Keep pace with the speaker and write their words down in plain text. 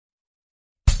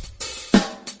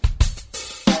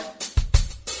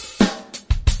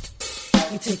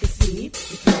You take a seed,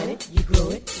 you plant it, you grow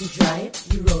it, you dry it,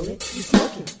 you roll it, you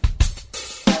smoke it.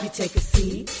 You take a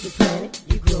seed, you plant it,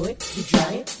 you grow it, you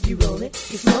dry it, you roll it,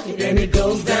 you smoke it, and it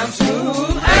goes down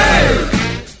smooth.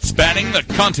 Hey! Spanning the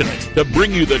continent to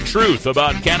bring you the truth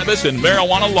about cannabis and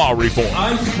marijuana law reform.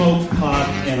 I smoke pot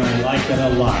and I like it a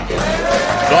lot.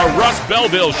 The Russ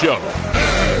Belville Show.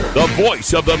 The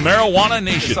voice of the marijuana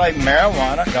nation. It's like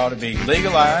marijuana. It ought to be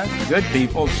legalized. Good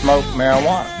people smoke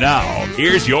marijuana. Now,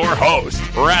 here's your host,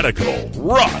 Radical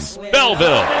Russ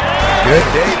Belville.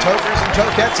 Good day, tokers and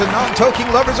tokettes and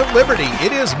non-toking lovers of liberty.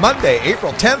 It is Monday,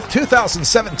 April 10th,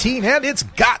 2017, and it's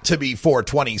got to be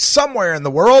 420 somewhere in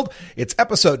the world. It's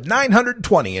episode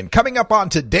 920, and coming up on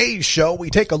today's show, we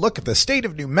take a look at the state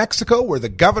of New Mexico, where the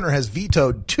governor has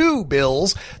vetoed 2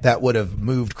 bills that would have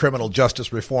moved criminal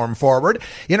justice reform forward.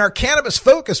 In our cannabis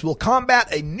focus, we'll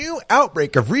combat a new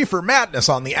outbreak of reefer madness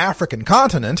on the African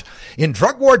continent. In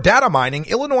drug war data mining,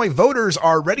 Illinois voters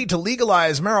are ready to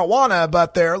legalize marijuana,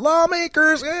 but their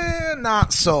lawmakers,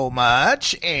 not so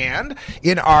much. And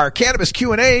in our cannabis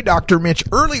Q&A, Dr. Mitch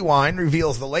Earlywine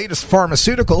reveals the latest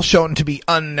pharmaceutical shown to be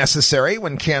unnecessary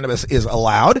when cannabis is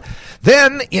allowed.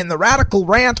 Then, in the radical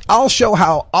rant, I'll show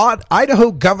how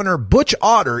Idaho Governor Butch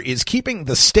Otter is keeping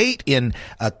the state in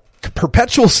a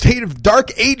perpetual state of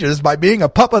dark ages by being a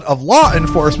puppet of law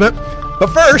enforcement. But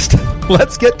first,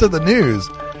 let's get to the news.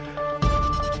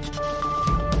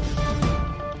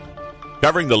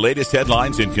 Covering the latest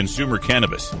headlines in consumer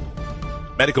cannabis,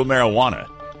 medical marijuana,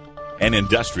 and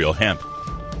industrial hemp.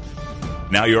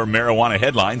 Now your marijuana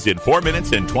headlines in 4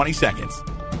 minutes and 20 seconds.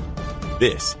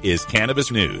 This is Cannabis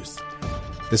News.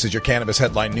 This is your Cannabis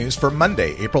Headline News for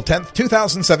Monday, April 10th,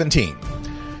 2017.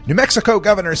 New Mexico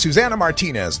Governor Susana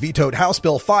Martinez vetoed House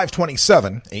Bill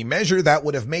 527, a measure that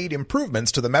would have made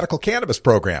improvements to the medical cannabis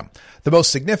program. The most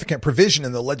significant provision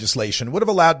in the legislation would have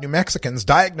allowed New Mexicans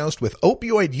diagnosed with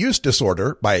opioid use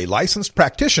disorder by a licensed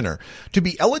practitioner to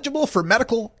be eligible for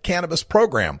medical cannabis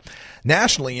program.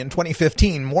 Nationally, in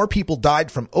 2015, more people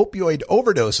died from opioid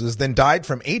overdoses than died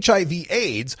from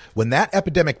HIV/AIDS when that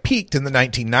epidemic peaked in the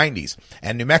 1990s.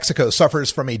 And New Mexico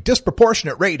suffers from a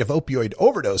disproportionate rate of opioid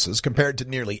overdoses compared to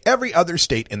nearly every other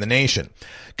state in the nation.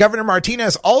 Governor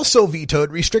Martinez also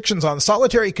vetoed restrictions on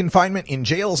solitary confinement in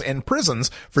jails and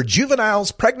prisons for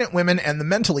juveniles, pregnant women, and the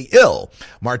mentally ill.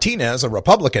 Martinez, a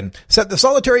Republican, said the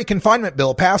solitary confinement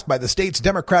bill passed by the state's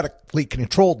democratically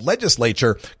controlled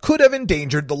legislature could have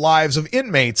endangered the lives of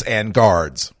inmates and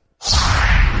guards.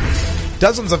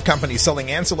 Dozens of companies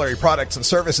selling ancillary products and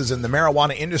services in the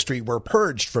marijuana industry were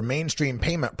purged from mainstream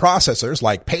payment processors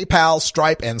like PayPal,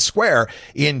 Stripe, and Square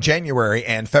in January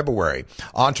and February.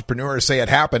 Entrepreneurs say it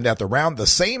happened at around the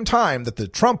same time that the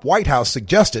Trump White House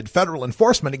suggested federal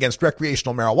enforcement against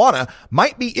recreational marijuana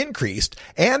might be increased,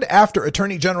 and after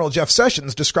Attorney General Jeff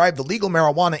Sessions described the legal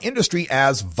marijuana industry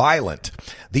as violent.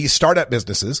 These startup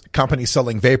businesses, companies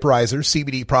selling vaporizers,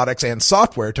 CBD products, and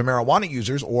software to marijuana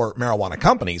users or marijuana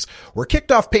companies, were kicked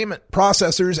off payment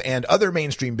processors and other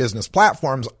mainstream business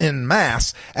platforms en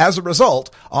masse. As a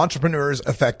result, entrepreneurs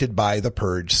affected by the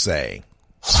purge say.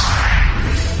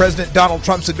 President Donald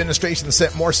Trump's administration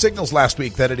sent more signals last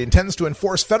week that it intends to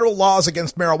enforce federal laws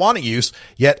against marijuana use,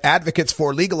 yet advocates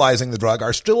for legalizing the drug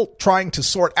are still trying to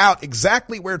sort out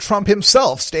exactly where Trump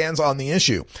himself stands on the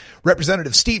issue.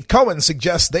 Representative Steve Cohen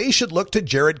suggests they should look to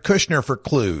Jared Kushner for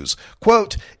clues.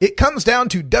 Quote, "It comes down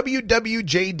to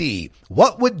WWJD.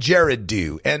 What would Jared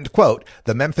do?" End quote,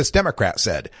 the Memphis Democrat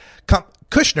said.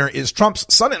 Kushner is Trump's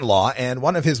son-in-law and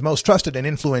one of his most trusted and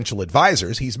influential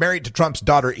advisors. He's married to Trump's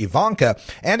daughter Ivanka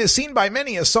and is seen by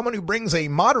many as someone who brings a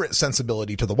moderate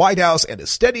sensibility to the White House and a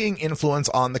steadying influence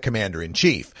on the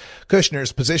commander-in-chief.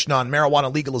 Kushner's position on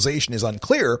marijuana legalization is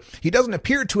unclear. He doesn't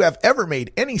appear to have ever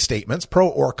made any statements, pro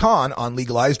or con, on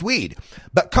legalized weed.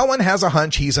 But Cohen has a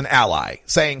hunch he's an ally,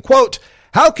 saying, quote,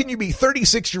 "How can you be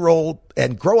 36-year-old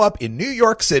and grow up in New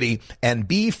York City and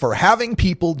be for having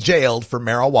people jailed for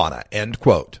marijuana?" End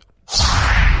quote.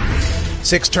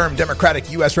 Six-term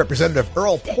Democratic U.S. Representative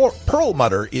Earl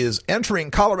Perlmutter is entering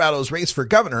Colorado's race for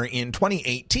governor in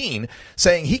 2018,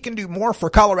 saying he can do more for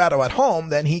Colorado at home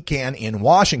than he can in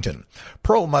Washington.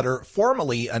 Perlmutter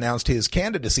formally announced his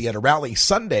candidacy at a rally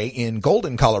Sunday in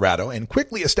Golden, Colorado, and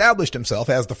quickly established himself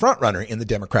as the frontrunner in the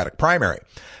Democratic primary.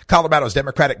 Colorado's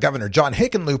Democratic Governor John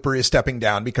Hickenlooper is stepping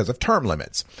down because of term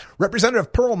limits.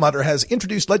 Representative Perlmutter has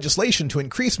introduced legislation to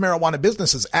increase marijuana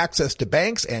businesses' access to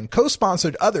banks and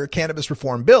co-sponsored other cannabis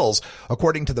reform bills,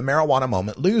 according to the Marijuana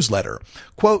Moment newsletter.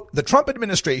 Quote, "The Trump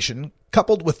administration,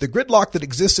 coupled with the gridlock that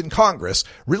exists in Congress,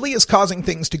 really is causing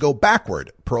things to go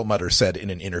backward," Perlmutter said in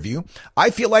an interview. "I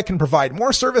feel I can provide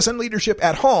more service and leadership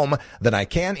at home than I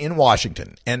can in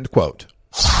Washington." End quote.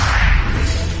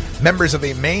 Members of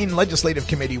a Maine legislative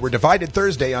committee were divided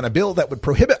Thursday on a bill that would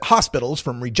prohibit hospitals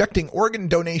from rejecting organ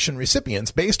donation recipients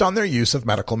based on their use of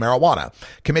medical marijuana.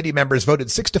 Committee members voted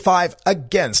 6-5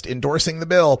 against endorsing the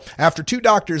bill after two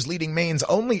doctors leading Maine's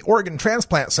only organ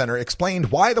transplant center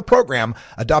explained why the program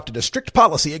adopted a strict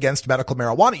policy against medical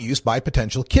marijuana use by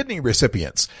potential kidney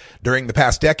recipients. During the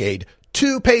past decade,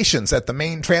 2 patients at the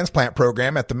Maine transplant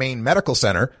program at the Maine Medical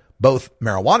Center, both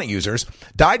marijuana users,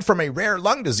 died from a rare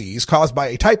lung disease caused by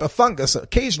a type of fungus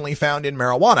occasionally found in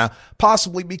marijuana,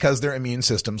 possibly because their immune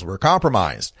systems were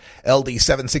compromised. LD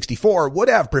 764 would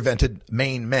have prevented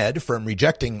Maine Med from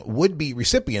rejecting would-be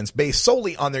recipients based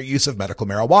solely on their use of medical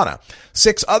marijuana.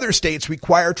 6 other states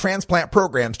require transplant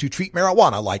programs to treat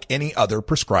marijuana like any other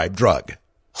prescribed drug.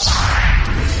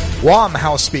 Guam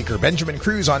House Speaker Benjamin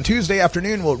Cruz on Tuesday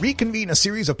afternoon will reconvene a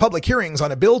series of public hearings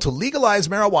on a bill to legalize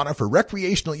marijuana for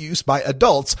recreational use by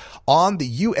adults on the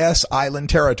U.S.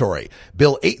 island territory.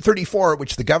 Bill 834,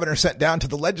 which the governor sent down to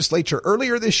the legislature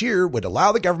earlier this year, would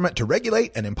allow the government to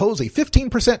regulate and impose a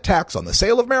 15% tax on the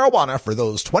sale of marijuana for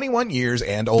those 21 years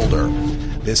and older.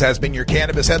 This has been your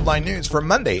Cannabis Headline News for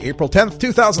Monday, April 10th,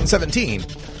 2017.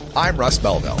 I'm Russ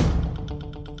Belville.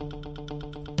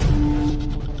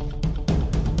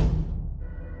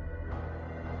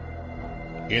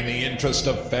 In the interest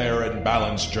of fair and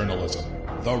balanced journalism,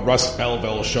 the Russ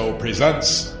Belville Show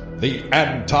presents the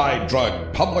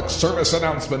anti-drug public service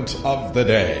announcement of the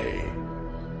day.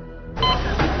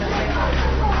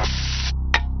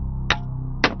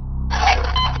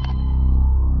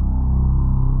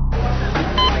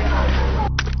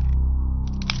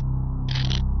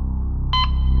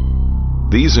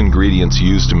 These ingredients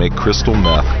used to make crystal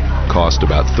meth cost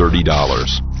about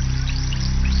 $30.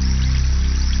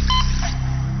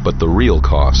 But the real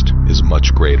cost is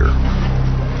much greater.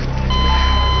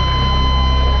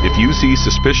 If you see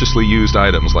suspiciously used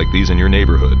items like these in your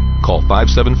neighborhood, call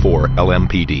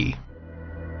 574-LMPD.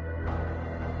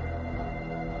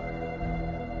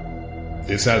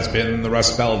 This has been the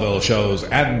Russ Belville Show's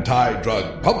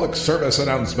anti-drug public service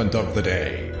announcement of the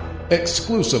day,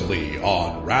 exclusively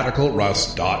on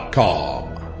RadicalRuss.com.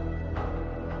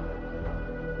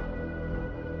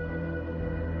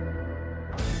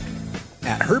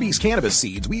 At Herbie's Cannabis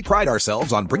Seeds, we pride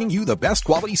ourselves on bringing you the best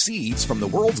quality seeds from the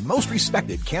world's most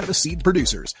respected cannabis seed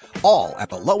producers, all at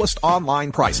the lowest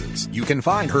online prices. You can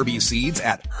find Herbie's Seeds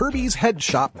at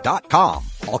herbiesheadshop.com.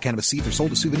 All cannabis seeds are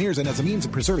sold as souvenirs and as a means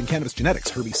of preserving cannabis genetics.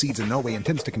 Herbie's Seeds in no way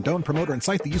intends to condone, promote, or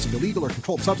incite the use of illegal or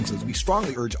controlled substances. We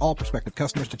strongly urge all prospective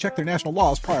customers to check their national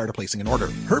laws prior to placing an order.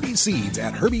 Herbie's Seeds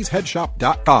at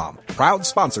herbiesheadshop.com. Proud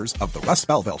sponsors of the Russ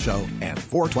Belville Show and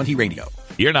 420 Radio.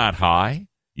 You're not high.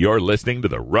 You're listening to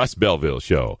the Russ Belville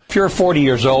Show. If you're 40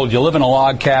 years old, you live in a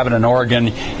log cabin in Oregon,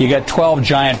 you got 12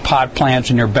 giant pot plants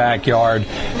in your backyard,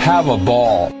 have a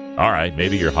ball. All right,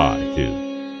 maybe you're high,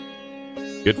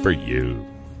 too. Good for you.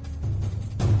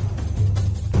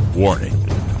 Warning.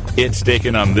 Hits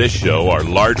taken on this show are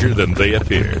larger than they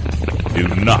appear. Do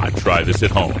not try this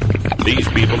at home. These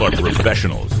people are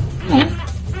professionals.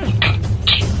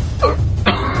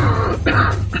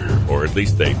 Or at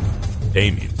least they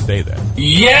pay me to say that.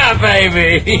 Yeah,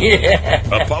 baby! Yeah.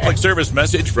 A public service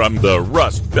message from the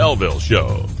Russ Belville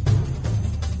Show.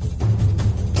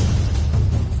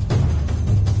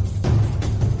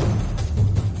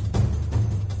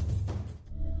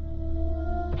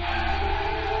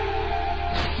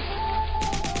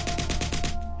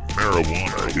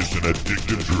 Marijuana is an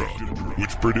addictive drug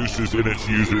which produces in its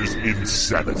users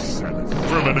insanity,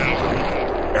 criminality,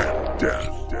 and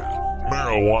death.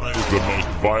 Marijuana is the most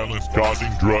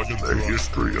violence-causing drug in the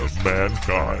history of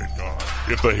mankind.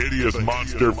 If the hideous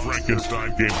monster Frankenstein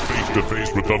came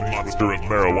face-to-face with the monster of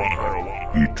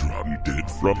marijuana, he dropped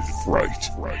dead from fright.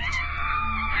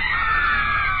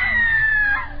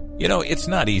 You know, it's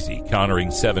not easy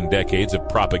countering 7 decades of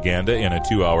propaganda in a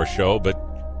 2-hour show, but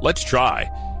let's try.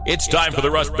 It's time for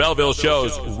the Russ Belville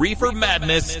Show's Reefer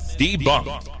Madness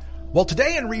Debunked. Well,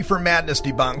 today in Reefer Madness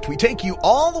Debunked, we take you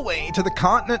all the way to the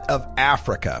continent of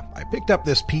Africa. I picked up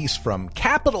this piece from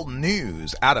Capital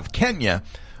News out of Kenya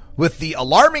with the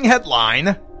alarming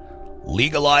headline,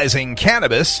 Legalizing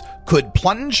Cannabis Could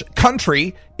Plunge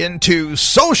Country into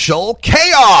Social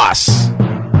Chaos.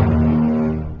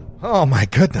 Oh, my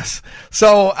goodness.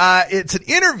 So it's an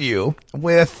interview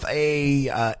with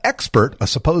a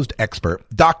supposed expert,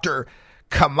 Dr.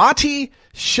 Kamati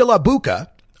Shilabuka,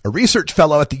 a research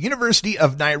fellow at the University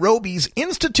of Nairobi's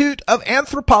Institute of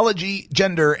Anthropology,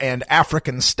 Gender, and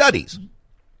African Studies.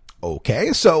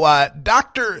 Okay, so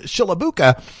Dr.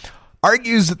 Shilabuka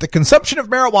argues that the consumption of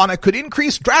marijuana could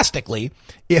increase drastically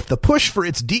if the push for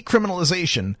its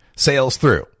decriminalization sails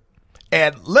through.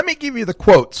 And let me give you the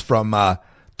quotes from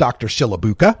Dr.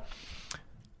 Shilabuka.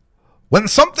 When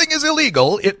something is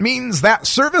illegal, it means that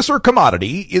service or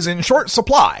commodity is in short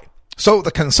supply. So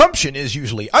the consumption is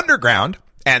usually underground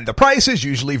and the price is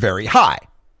usually very high.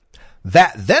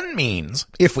 That then means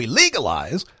if we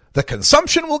legalize, the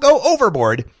consumption will go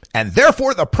overboard and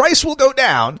therefore the price will go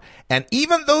down, and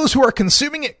even those who are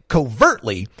consuming it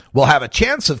covertly will have a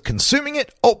chance of consuming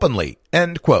it openly.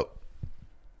 End quote.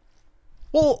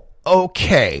 Well,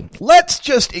 okay, let's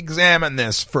just examine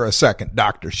this for a second,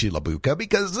 Dr. Shilabuka,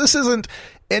 because this isn't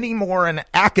any more an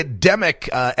academic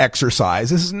exercise.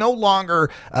 This is no longer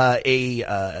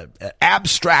a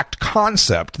abstract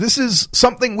concept. This is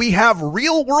something we have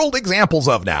real-world examples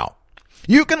of now.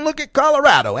 You can look at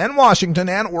Colorado and Washington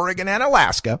and Oregon and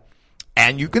Alaska,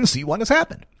 and you can see what has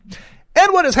happened.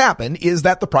 And what has happened is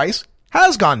that the price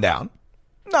has gone down.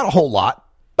 Not a whole lot,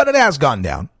 but it has gone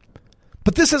down.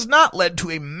 But this has not led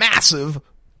to a massive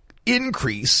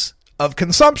increase of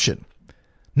consumption.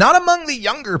 Not among the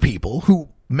younger people who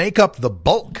make up the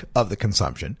bulk of the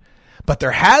consumption, but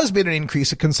there has been an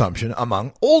increase of consumption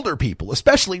among older people,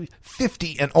 especially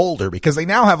 50 and older, because they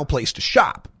now have a place to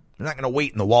shop. They're not going to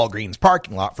wait in the Walgreens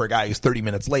parking lot for a guy who's 30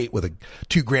 minutes late with a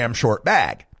 2-gram short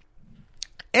bag.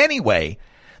 Anyway,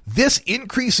 this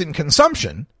increase in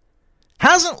consumption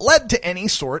hasn't led to any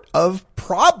sort of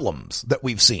problems that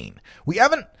we've seen. We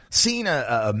haven't seen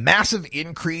a massive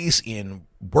increase in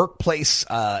workplace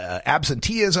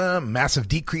absenteeism, massive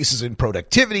decreases in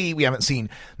productivity. We haven't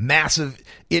seen massive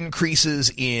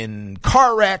increases in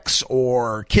car wrecks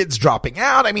or kids dropping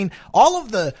out. I mean, all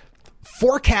of the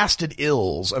forecasted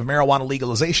ills of marijuana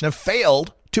legalization have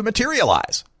failed to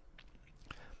materialize.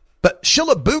 But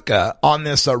Shilabuka, on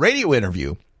this radio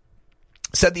interview,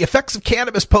 said the effects of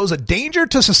cannabis pose a danger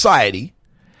to society,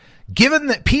 given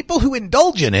that people who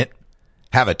indulge in it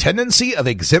have a tendency of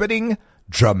exhibiting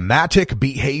dramatic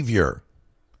behavior.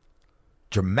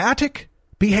 Dramatic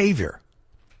behavior.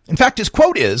 In fact, his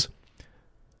quote is,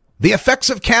 "The effects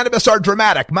of cannabis are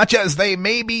dramatic, much as they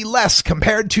may be less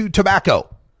compared to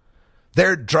tobacco.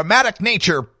 Their dramatic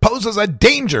nature poses a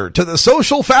danger to the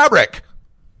social fabric."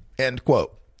 End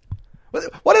quote.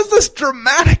 What is this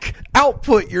dramatic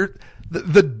output?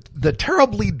 The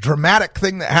terribly dramatic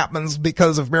thing that happens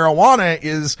because of marijuana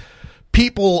is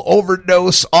people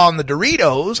overdose on the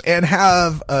Doritos and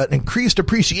have an increased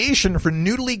appreciation for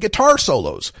noodly guitar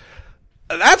solos.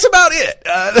 That's about it.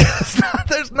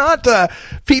 There's not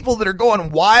people that are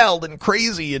going wild and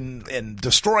crazy and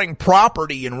destroying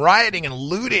property and rioting and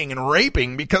looting and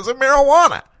raping because of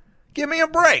marijuana. Give me a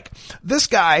break. This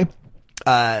guy,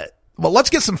 well, let's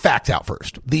get some facts out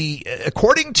first.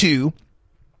 According to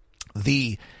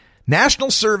the National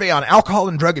Survey on Alcohol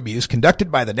and Drug Abuse conducted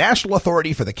by the National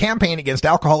Authority for the Campaign Against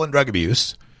Alcohol and Drug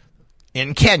Abuse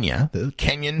in Kenya, the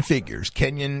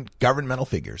Kenyan governmental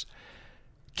figures,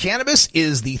 cannabis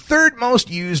is the third most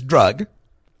used drug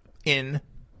in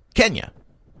Kenya.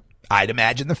 I'd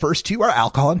imagine the first two are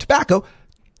alcohol and tobacco,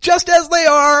 just as they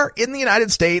are in the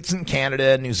United States and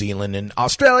Canada and New Zealand and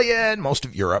Australia and most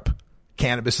of Europe.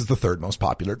 Cannabis is the third most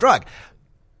popular drug.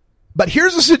 But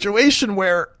here's a situation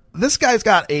where this guy's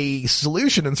got a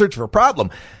solution in search of a problem.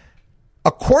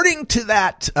 According to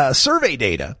that survey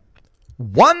data,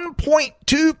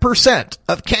 1.2%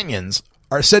 of Kenyans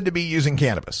are said to be using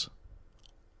cannabis.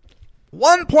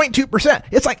 1.2%.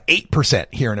 It's like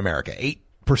 8% here in America.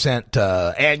 8%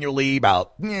 annually,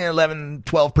 about 11,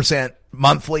 12%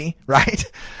 monthly, right?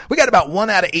 We got about 1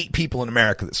 out of 8 people in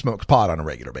America that smokes pot on a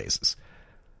regular basis.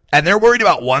 And they're worried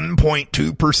about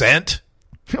 1.2%.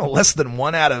 Less than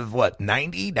 1 out of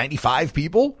 90, 95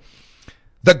 people.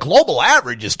 The global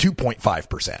average is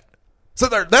 2.5%. So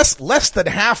they're less than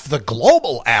half the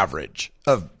global average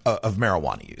of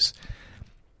marijuana use.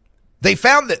 They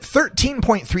found that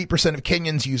 13.3% of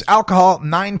Kenyans use alcohol,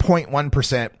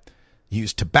 9.1%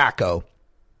 use tobacco,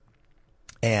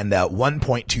 and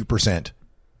 1.2%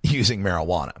 using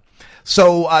marijuana.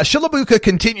 So Shilabuka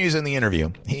continues in the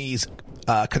interview. He's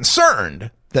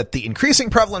concerned that the increasing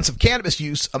prevalence of cannabis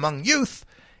use among youth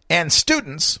and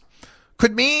students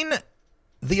could mean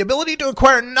the ability to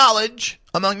acquire knowledge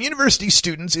among university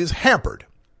students is hampered.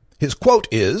 His quote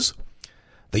is,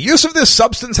 "The use of this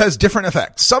substance has different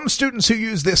effects. Some students who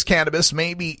use this cannabis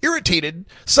may be irritated,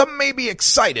 some may be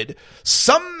excited,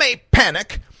 some may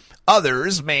panic,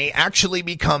 others may actually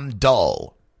become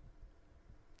dull."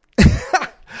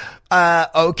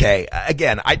 Okay,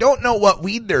 again, I don't know what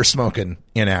weed they're smoking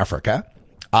in Africa.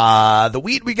 The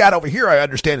weed we got over here, I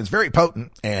understand, is very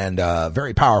potent and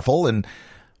very powerful. And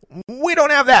we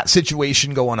don't have that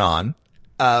situation going on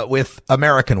with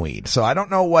American weed. So I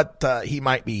don't know what he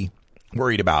might be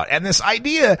worried about. And this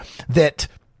idea that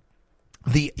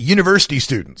the university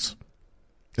students,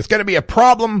 it's going to be a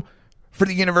problem for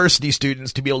the university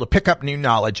students to be able to pick up new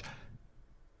knowledge.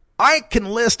 I can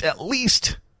list at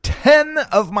least 10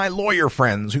 of my lawyer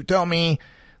friends who tell me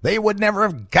they would never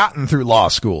have gotten through law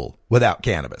school without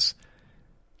cannabis.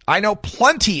 I know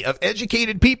plenty of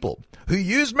educated people who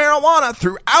used marijuana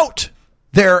throughout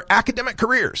their academic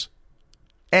careers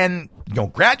and,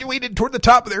 graduated toward the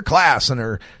top of their class and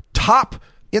are top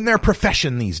in their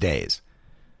profession these days.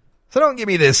 So don't give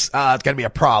me this, it's going to be a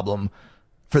problem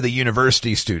for the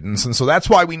university students. And so that's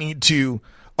why we need to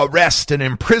arrest and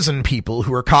imprison people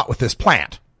who are caught with this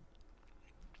plant.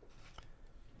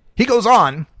 He goes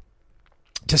on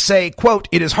to say, quote,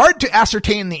 "It is hard to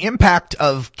ascertain the impact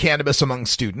of cannabis among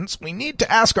students. We need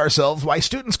to ask ourselves why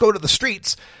students go to the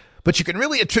streets, but you can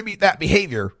really attribute that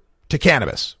behavior to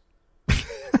cannabis."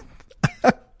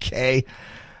 Okay.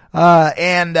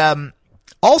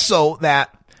 Also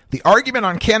that the argument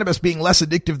on cannabis being less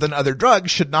addictive than other drugs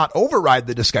should not override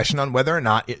the discussion on whether or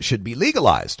not it should be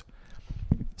legalized.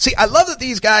 See, I love that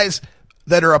these guys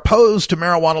that are opposed to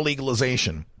marijuana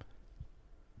legalization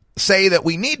say that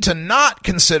we need to not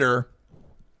consider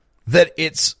that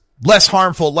it's less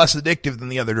harmful, less addictive than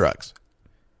the other drugs.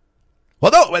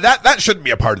 Well, no, that shouldn't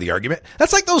be a part of the argument.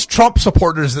 That's like those Trump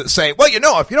supporters that say, well,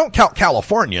 if you don't count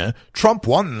California, Trump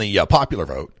won the popular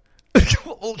vote.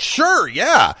 Well, sure,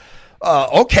 yeah.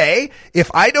 Okay, if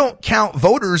I don't count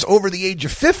voters over the age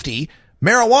of 50,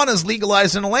 marijuana is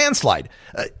legalized in a landslide.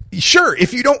 Sure,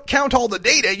 if you don't count all the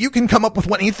data, you can come up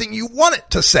with anything you want it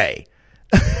to say.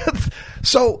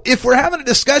 So if we're having a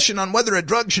discussion on whether a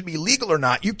drug should be legal or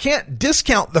not, you can't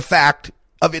discount the fact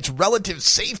of its relative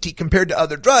safety compared to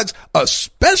other drugs,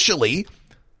 especially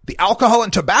the alcohol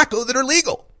and tobacco that are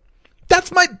legal.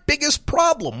 That's my biggest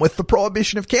problem with the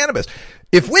prohibition of cannabis.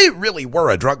 If we really were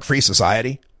a drug-free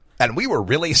society, and we were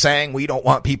really saying we don't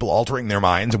want people altering their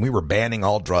minds and we were banning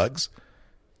all drugs,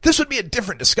 this would be a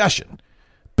different discussion.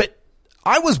 But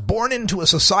I was born into a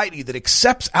society that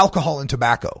accepts alcohol and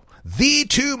tobacco, the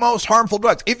two most harmful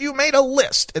drugs. If you made a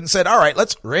list and said, all right,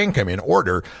 let's rank them in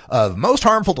order of most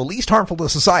harmful to least harmful to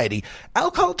society,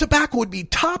 alcohol and tobacco would be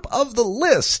top of the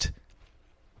list.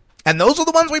 And those are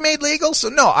the ones we made legal? So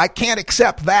no, I can't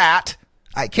accept that.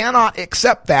 I cannot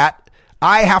accept that.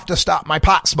 I have to stop my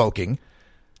pot smoking.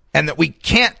 And that we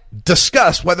can't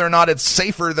discuss whether or not it's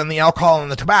safer than the alcohol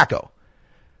and the tobacco.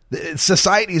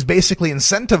 Society is basically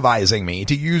incentivizing me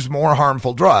to use more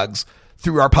harmful drugs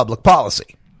through our public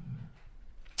policy.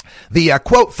 The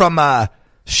quote from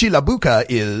Shilabuka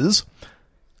is,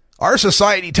 "Our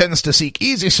society tends to seek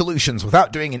easy solutions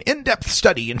without doing an in-depth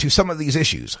study into some of these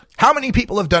issues. How many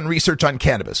people have done research on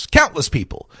cannabis? Countless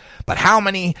people. But how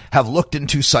many have looked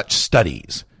into such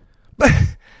studies?"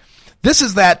 This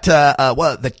is that,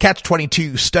 the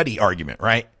catch-22 study argument,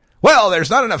 right? Well, there's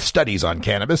not enough studies on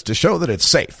cannabis to show that it's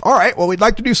safe. All right, well, we'd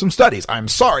like to do some studies. I'm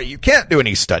sorry, you can't do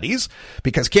any studies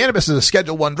because cannabis is a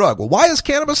Schedule 1 drug. Well, why is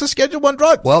cannabis a Schedule 1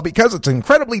 drug? Well, because it's an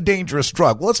incredibly dangerous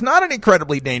drug. Well, it's not an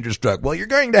incredibly dangerous drug. Well, you're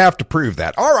going to have to prove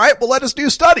that. All right, well, let us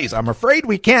do studies. I'm afraid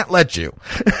we can't let you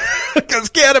because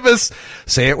cannabis,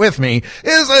 say it with me,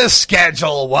 is a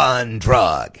Schedule 1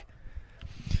 drug.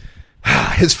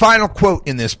 His final quote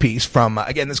in this piece from,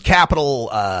 again, this capital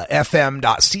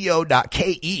fm.co.ke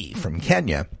from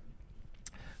Kenya.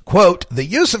 Quote, "The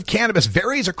use of cannabis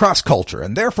varies across culture,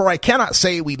 and therefore I cannot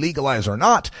say we legalize or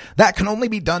not. That can only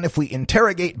be done if we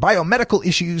interrogate biomedical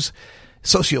issues,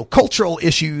 sociocultural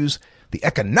issues, the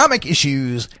economic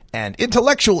issues, and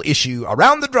intellectual issue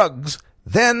around the drugs.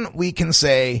 Then we can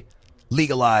say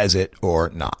legalize it or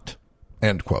not."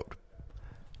 End quote.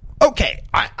 Okay,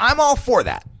 I'm all for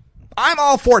that. I'm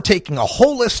all for taking a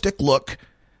holistic look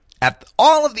at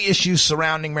all of the issues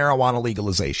surrounding marijuana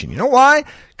legalization. You know why?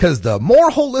 Because the more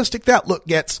holistic that look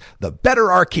gets, the better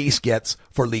our case gets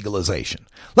for legalization.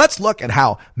 Let's look at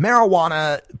how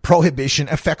marijuana prohibition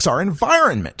affects our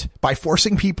environment by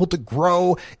forcing people to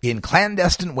grow in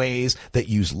clandestine ways that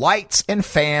use lights and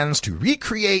fans to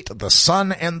recreate the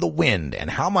sun and the wind,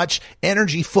 and how much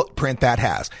energy footprint that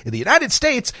has. In the United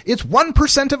States, it's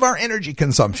 1% of our energy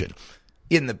consumption.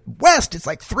 In the West, it's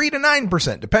like 3 to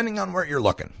 9%, depending on where you're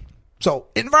looking. So,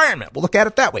 environment, we'll look at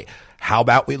it that way. How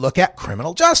about we look at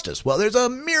criminal justice? Well, there's a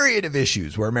myriad of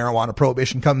issues where marijuana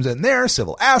prohibition comes in there.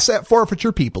 Civil asset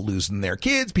forfeiture, people losing their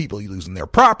kids, people losing their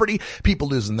property, people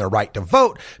losing their right to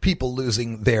vote, people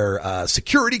losing their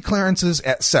security clearances,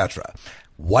 etc.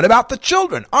 What about the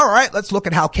children? All right, let's look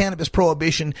at how cannabis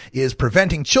prohibition is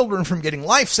preventing children from getting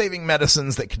life-saving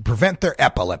medicines that could prevent their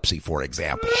epilepsy, for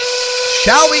example.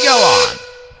 Shall we go on?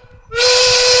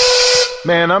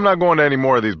 Man, I'm not going to any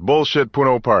more of these bullshit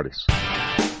Puno parties.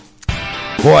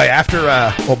 Boy, after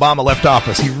Obama left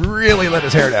office, he really let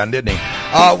his hair down, didn't he?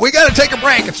 We got to take a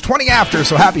break. It's 20 after,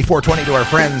 so happy 420 to our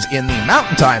friends in the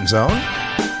Mountain Time Zone.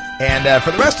 And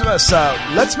for the rest of us,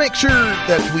 let's make sure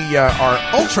that we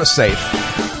are ultra safe.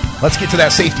 Let's get to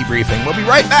that safety briefing. We'll be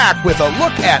right back with a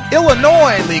look at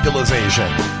Illinois legalization.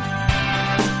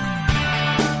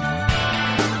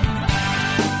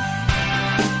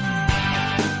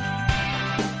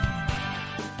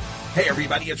 Hey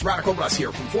everybody, it's Radical Russ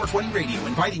here from 420 Radio,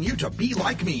 inviting you to be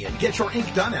like me and get your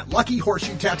ink done at Lucky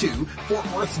Horseshoe Tattoo, Fort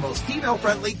Worth's most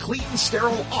female-friendly, clean,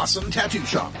 sterile, awesome tattoo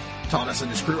shop. Thomas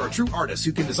and his crew are true artists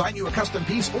who can design you a custom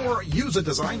piece or use a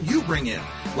design you bring in.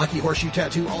 Lucky Horseshoe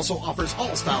Tattoo also offers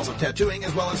all styles of tattooing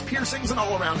as well as piercings and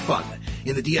all-around fun.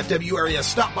 In the DFW area,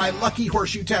 stop by Lucky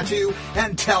Horseshoe Tattoo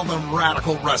and tell them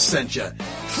Radical Russ sent you.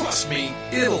 Trust me,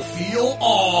 it'll feel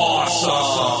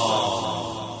awesome.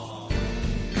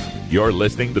 You're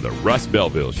listening to the Russ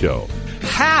Belville Show.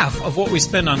 Half of what we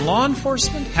spend on law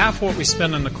enforcement, half of what we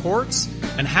spend on the courts,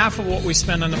 and half of what we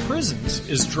spend on the prisons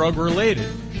is drug-related.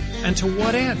 And to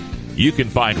what end? You can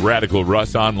find Radical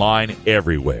Russ online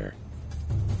everywhere.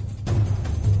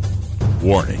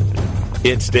 Warning.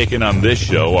 Hits taken on this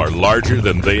show are larger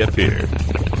than they appear.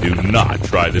 Do not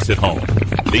try this at home.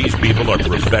 These people are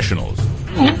professionals.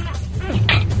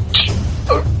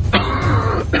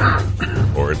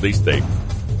 Or at least they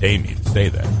pay me to say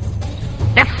that.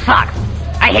 This sucks.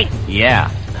 I hate...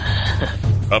 Yeah.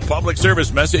 A public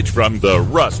service message from the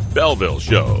Russ Belville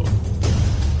Show.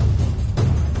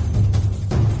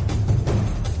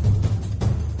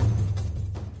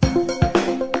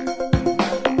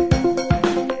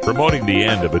 Promoting the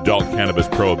end of adult cannabis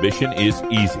prohibition is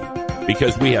easy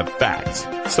because we have facts,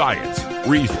 science,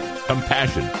 reason,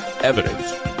 compassion,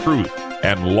 evidence, truth,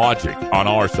 and logic on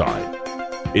our side.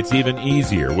 It's even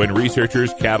easier when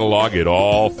researchers catalog it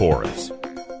all for us.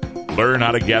 Learn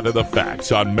how to gather the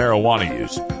facts on marijuana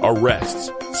use, arrests,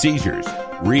 seizures,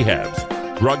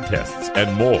 rehabs, drug tests,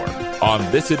 and more on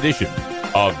this edition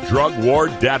of Drug War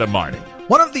Data Mining.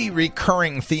 One of the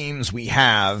recurring themes we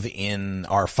have in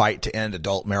our fight to end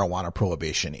adult marijuana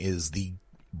prohibition is the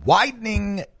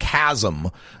widening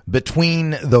chasm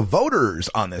between the voters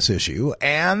on this issue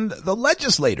and the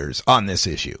legislators on this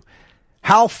issue.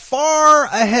 How far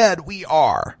ahead we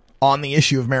are on the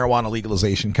issue of marijuana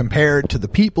legalization compared to the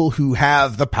people who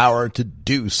have the power to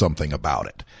do something about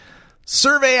it.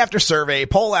 Survey after survey,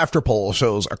 poll after poll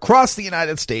shows across the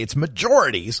United States,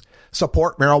 majorities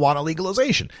support marijuana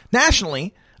legalization.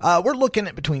 Nationally, we're looking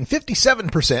at between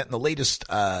 57% in the latest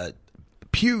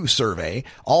Pew survey,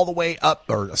 all the way up,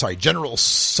 General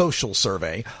Social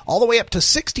Survey, all the way up to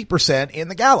 60% in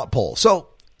the Gallup poll. So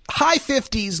high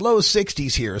 50s, low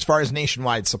 60s here as far as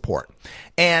nationwide support.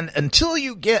 And until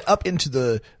you get up into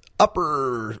the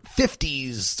upper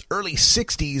 50s, early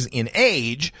 60s in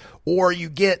age, or you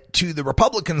get to the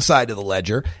Republican side of the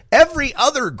ledger, every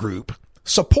other group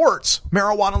supports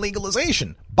marijuana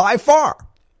legalization by far.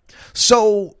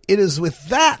 So it is with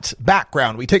that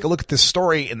background we take a look at this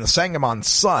story in the Sangamon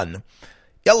Sun.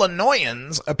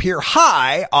 Illinoisans appear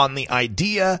high on the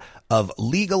idea of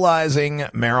legalizing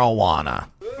marijuana.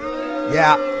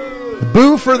 Yeah,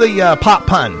 boo for the pot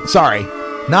pun. Sorry,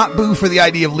 not boo for the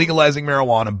idea of legalizing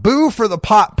marijuana. Boo for the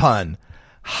pot pun.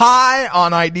 High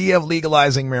on idea of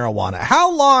legalizing marijuana.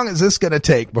 How long is this going to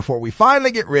take before we finally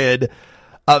get rid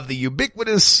of the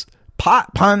ubiquitous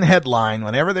pot pun headline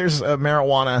whenever there's a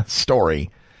marijuana story?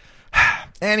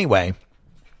 Anyway,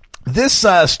 this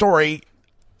story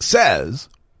says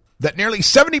that nearly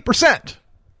 70%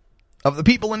 of the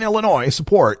people in Illinois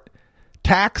support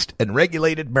taxed and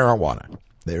regulated marijuana.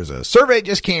 There's a survey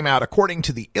just came out according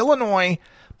to the Illinois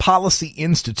Policy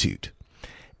Institute.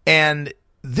 And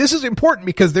this is important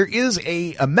because there is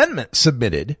an amendment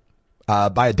submitted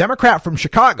by a Democrat from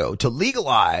Chicago to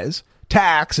legalize,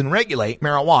 tax, and regulate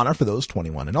marijuana for those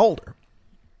 21 and older.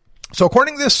 So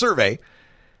according to this survey,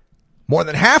 more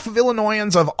than half of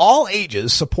Illinoisans of all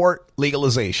ages support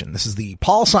legalization. This is the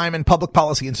Paul Simon Public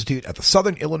Policy Institute at the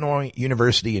Southern Illinois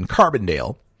University in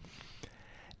Carbondale.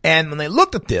 And when they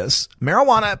looked at this,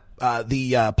 marijuana,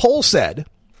 the poll said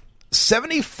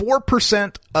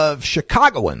 74% of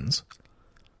Chicagoans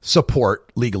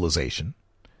support legalization.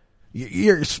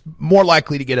 You're more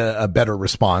likely to get a better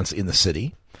response in the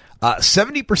city.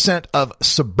 70% of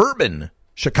suburban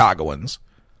Chicagoans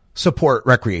support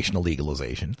recreational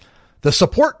legalization. The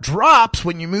support drops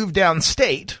when you move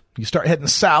downstate. You start heading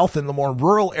south in the more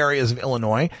rural areas of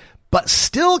Illinois, but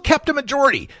still kept a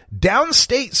majority.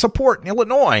 Downstate support in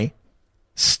Illinois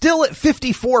still at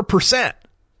 54%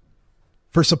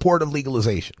 for support of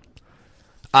legalization.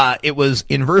 It was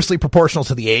inversely proportional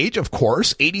to the age, of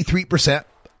course. 83%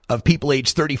 of people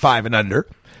aged 35 and under,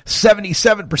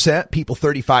 77% people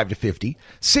 35 to 50,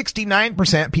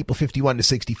 69% people 51 to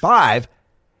 65,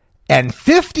 and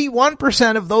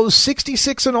 51% of those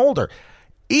 66 and older.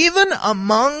 Even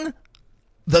among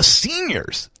the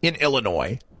seniors in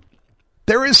Illinois,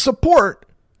 there is support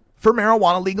for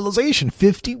marijuana legalization,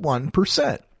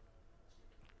 51%.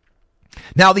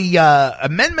 Now, the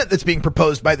amendment that's being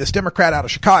proposed by this Democrat out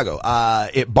of Chicago,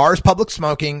 it bars public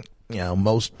smoking. You know,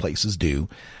 most places do.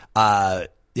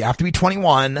 You have to be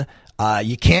 21.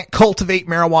 You can't cultivate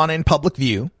marijuana in public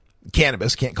view. Can't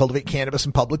cultivate cannabis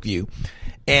in public view.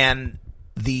 And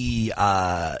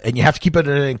and you have to keep it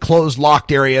in an enclosed,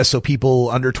 locked area so people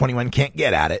under 21 can't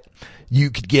get at it. You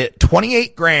could get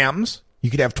 28 grams. You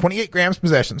could have 28 grams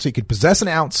possession, so you could possess an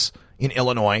ounce in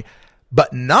Illinois,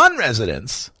 but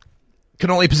non-residents can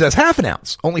only possess half an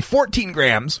ounce, only 14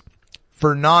 grams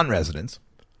for non-residents.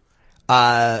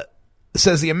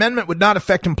 Says the amendment would not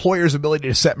affect employers' ability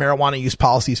to set marijuana use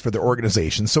policies for their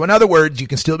organization. So in other words, you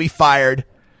can still be fired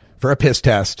for a piss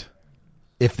test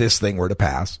if this thing were to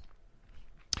pass.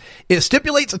 It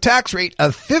stipulates a tax rate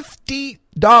of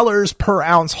 $50 per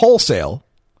ounce wholesale,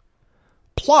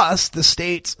 plus the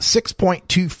state's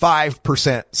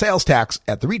 6.25% sales tax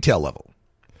at the retail level.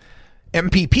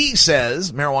 MPP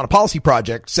says, Marijuana Policy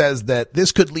Project says that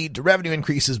this could lead to revenue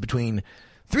increases between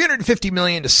 $350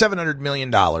 million to $700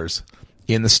 million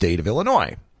in the state of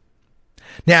Illinois.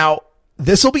 Now,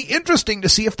 this will be interesting to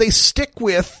see if they stick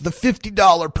with the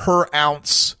 $50 per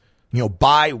ounce,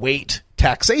 by weight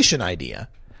taxation idea.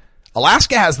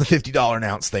 Alaska has the $50 an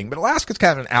ounce thing, but Alaska's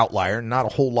kind of an outlier, not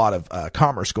a whole lot of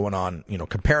commerce going on,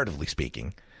 comparatively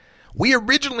speaking. We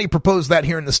originally proposed that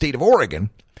here in the state of Oregon,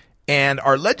 and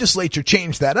our legislature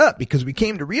changed that up because we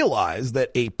came to realize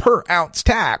that a per ounce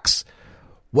tax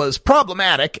was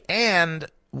problematic and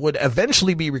would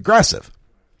eventually be regressive.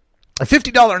 A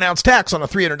 $50 an ounce tax on a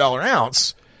 $300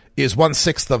 ounce is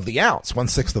 1/6 of the ounce,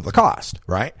 1/6 of the cost,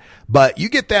 right? But you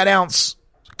get that ounce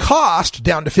cost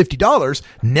down to $50,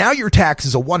 now your tax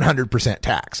is a 100%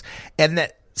 tax. And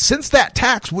that since that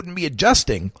tax wouldn't be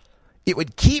adjusting, it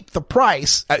would keep the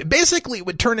price. Basically, it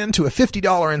would turn into a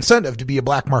 $50 incentive to be a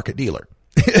black market dealer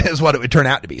is what it would turn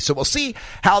out to be. So we'll see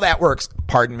how that works.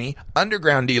 Pardon me,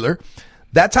 underground dealer.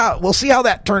 That's how we'll see how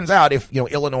that turns out if,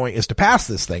 Illinois is to pass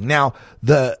this thing. Now,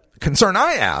 the concern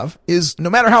I have is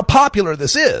no matter how popular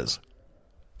this is,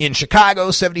 in Chicago,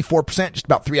 74%, just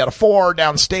about 3 out of 4,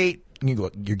 downstate,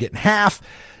 you're getting half.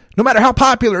 No matter how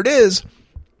popular it is,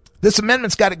 this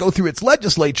amendment's got to go through its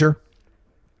legislature,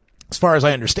 as far as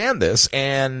I understand this,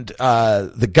 and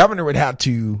the governor would have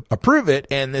to approve it.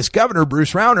 And this governor,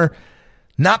 Bruce Rauner,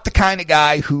 not the kind of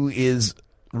guy who is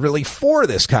really for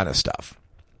this kind of stuff.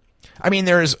 I mean,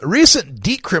 there's recent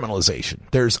decriminalization.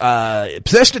 There's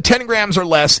possession of 10 grams or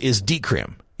less is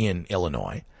decrim in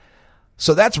Illinois.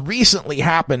 So that's recently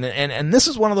happened. And this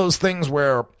is one of those things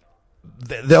where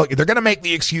they're going to make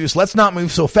the excuse, let's not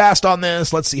move so fast on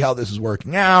this. Let's see how this is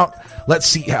working out. Let's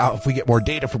see if we get more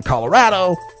data from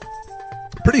Colorado.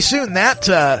 Pretty soon that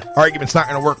argument's not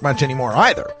going to work much anymore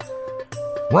either.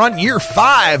 We're on year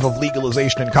 5 of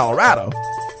legalization in Colorado.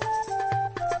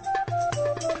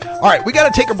 All right, we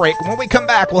got to take a break. When we come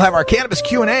back, we'll have our cannabis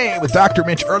Q&A with Dr.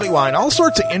 Mitch Earlywine. All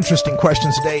sorts of interesting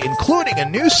questions today, including a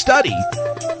new study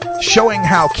showing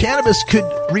how cannabis could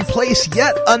replace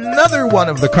yet another one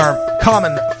of the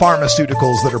common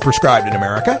pharmaceuticals that are prescribed in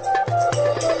America.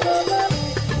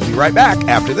 We'll be right back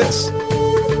after this.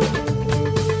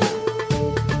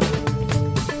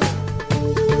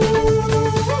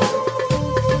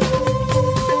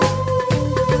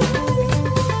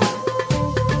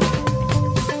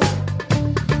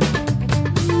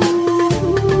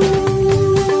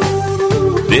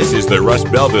 This is the Russ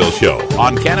Belville Show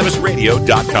on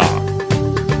CannabisRadio.com.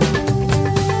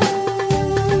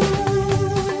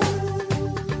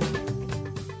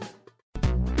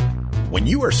 When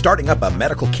you are starting up a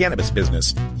medical cannabis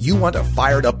business, you want a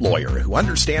fired-up lawyer who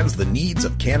understands the needs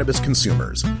of cannabis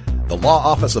consumers. The law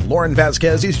office of Lauren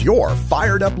Vasquez is your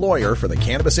fired-up lawyer for the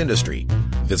cannabis industry.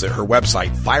 Visit her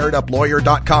website,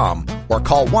 fireduplawyer.com, or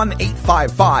call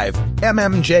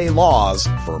 1-855-MMJ-LAWS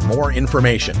for more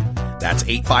information. That's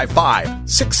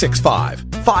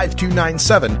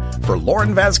 855-665-5297 for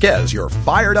Lauren Vasquez, your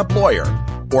fired-up lawyer.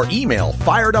 or email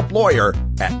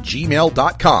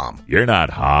fireduplawyer@gmail.com. You're not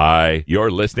high.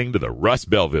 You're listening to the Russ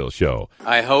Belville Show.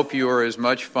 I hope you were as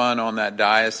much fun on that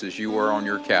dais as you were on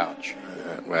your couch.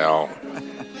 Well...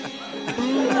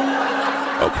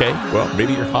 Okay, well,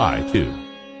 maybe you're high, too.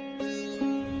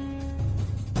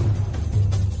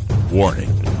 Warning.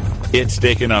 Hits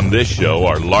taken on this show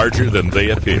are larger than they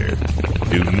appear.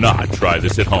 Do not try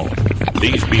this at home.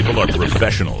 These people are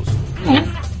professionals.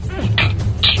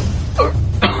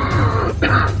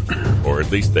 Or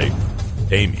at least they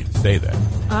pay me to say that.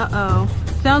 Uh-oh.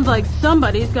 Sounds like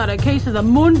somebody's got a case of the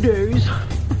Mondays.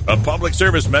 A public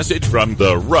service message from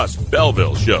the Russ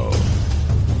Belville Show.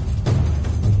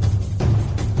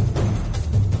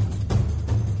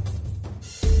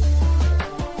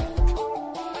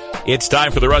 It's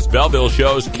time for the Russ Belville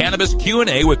Show's Cannabis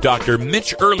Q&A with Dr.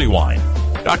 Mitch Earlywine.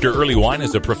 Dr. Earlywine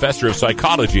is a professor of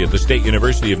psychology at the State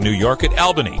University of New York at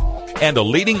Albany and a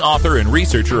leading author and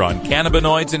researcher on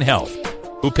cannabinoids and health,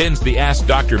 who pins the Ask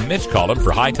Dr. Mitch column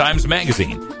for High Times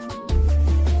magazine.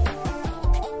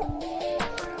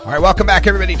 All right, welcome back,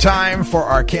 everybody. Time for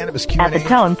our Cannabis Q&A. At the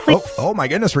tone, please. Oh, my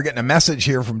goodness, we're getting a message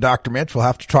here from Dr. Mitch. We'll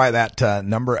have to try that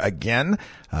number again,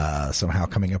 somehow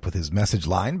coming up with his message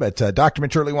line. But Dr.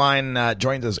 Mitch Earlywine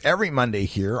joins us every Monday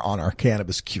here on our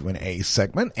Cannabis Q&A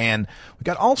segment. And we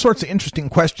got all sorts of interesting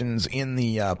questions in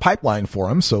the pipeline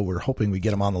for him, so we're hoping we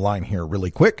get him on the line here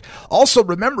really quick. Also,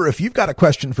 remember, if you've got a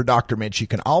question for Dr. Mitch, you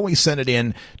can always send it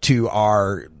in to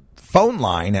our phone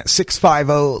line at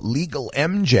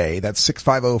 650-LEGAL-MJ. That's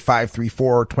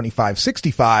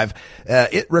 650-534-2565.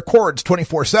 It records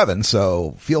 24/7,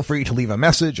 so feel free to leave a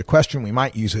message, a question. We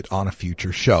might use it on a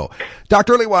future show.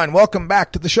 Dr. Earlywine, welcome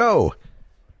back to the show.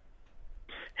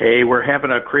 Hey, we're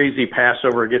having a crazy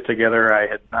Passover get-together I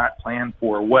had not planned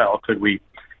for. Well, could we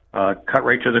cut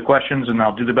right to the questions, and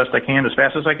I'll do the best I can as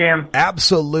fast as I can?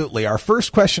 Absolutely. Our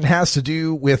first question has to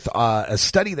do with a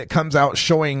study that comes out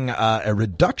showing a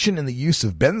reduction in the use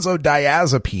of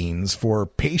benzodiazepines for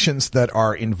patients that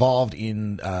are involved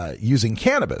in using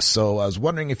cannabis. So I was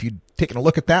wondering if you'd taken a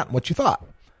look at that and what you thought.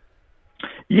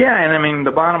 Yeah, and I mean,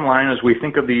 the bottom line is we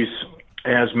think of these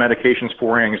as medications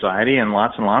for anxiety, and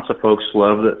lots of folks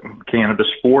love the cannabis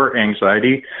for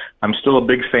anxiety. I'm still a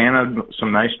big fan of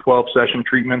some nice 12-session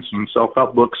treatments and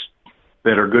self-help books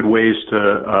that are good ways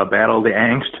to battle the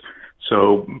angst.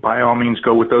 So by all means,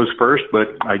 go with those first,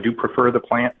 but I do prefer the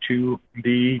plant to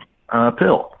the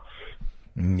pill.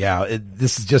 Yeah,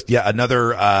 this is just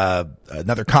another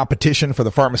competition for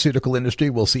the pharmaceutical industry.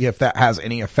 We'll see if that has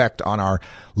any effect on our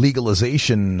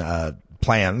legalization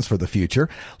plans for the future.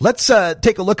 Let's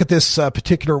take a look at this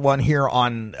particular one here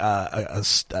on a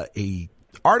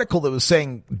article that was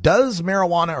saying, does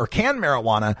marijuana or can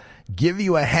marijuana give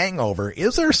you a hangover?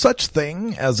 Is there such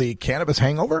thing as a cannabis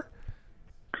hangover?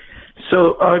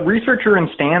 So a researcher in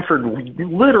Stanford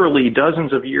literally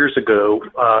dozens of years ago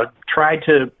tried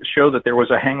to show that there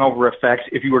was a hangover effect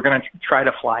if you were going to try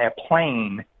to fly a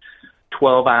plane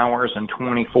 12 hours and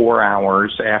 24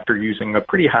 hours after using a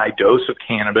pretty high dose of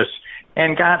cannabis,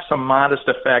 and got some modest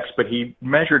effects, but he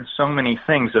measured so many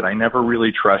things that I never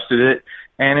really trusted it.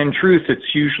 And in truth,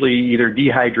 it's usually either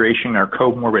dehydration or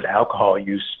comorbid alcohol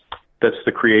use that's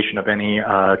the creation of any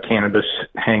cannabis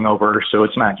hangover. So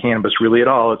it's not cannabis really at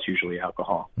all. It's usually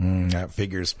alcohol. That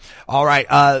figures. All right.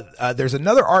 There's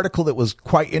another article that was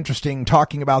quite interesting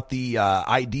talking about the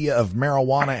idea of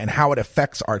marijuana and how it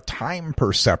affects our time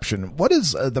perception. What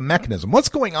is the mechanism? What's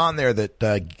going on there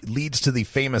that leads to the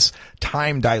famous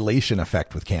time dilation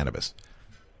effect with cannabis?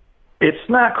 It's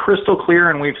not crystal clear,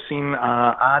 and we've seen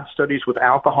odd studies with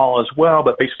alcohol as well,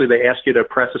 but basically they ask you to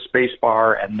press a space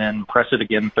bar and then press it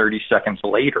again 30 seconds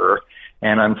later.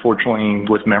 And unfortunately,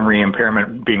 with memory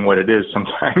impairment being what it is,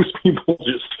 sometimes people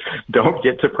just don't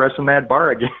get to pressing that bar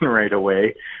again right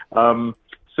away.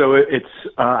 So it's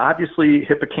obviously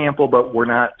hippocampal, but we're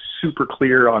not super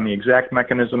clear on the exact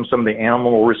mechanism. Some of the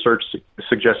animal research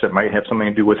suggests it might have something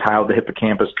to do with how the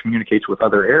hippocampus communicates with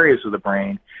other areas of the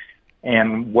brain.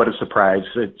 And what a surprise,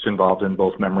 it's involved in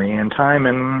both memory and time,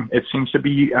 and it seems to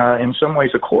be in some ways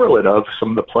a correlate of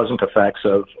some of the pleasant effects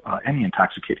of any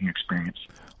intoxicating experience.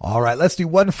 All right, let's do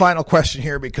one final question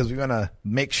here because we want to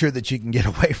make sure that you can get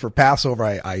away for Passover.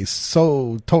 I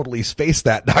so totally spaced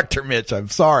that, Dr. Mitch. I'm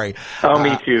sorry. Oh,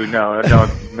 me too. No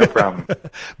problem.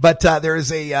 But there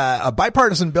is a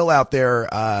bipartisan bill out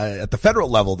there at the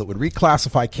federal level that would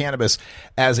reclassify cannabis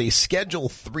as a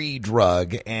Schedule III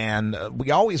drug, and we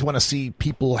always want to see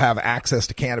people have access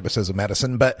to cannabis as a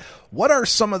medicine. But what are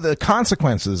some of the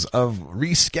consequences of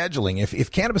rescheduling?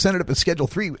 If cannabis ended up as Schedule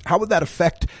III, how would that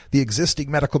affect the existing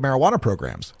medical marijuana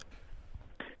programs?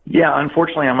 Yeah,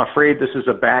 unfortunately, I'm afraid this is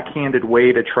a backhanded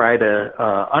way to try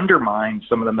to undermine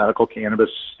some of the medical cannabis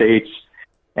states.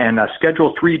 And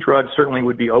Schedule III drugs certainly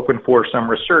would be open for some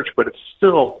research, but it's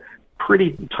still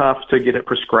pretty tough to get it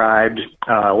prescribed.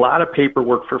 A lot of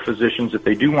paperwork for physicians if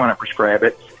they do want to prescribe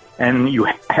it, and you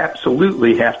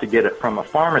absolutely have to get it from a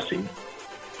pharmacy.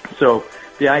 So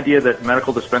the idea that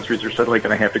medical dispensaries are suddenly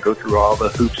going to have to go through all the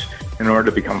hoops in order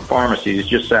to become pharmacies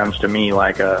just sounds to me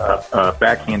like a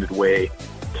backhanded way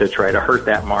to try to hurt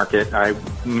that market. I'm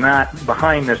not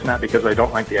behind this, not because I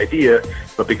don't like the idea,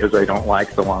 but because I don't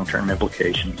like the long-term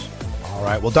implications. All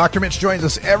right. Well, Dr. Mitch joins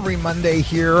us every Monday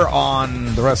here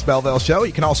on the Russ Belville Show.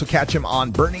 You can also catch him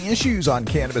on Burning Issues on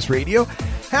Cannabis Radio.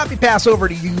 Happy Passover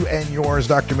to you and yours,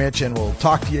 Dr. Mitch, and we'll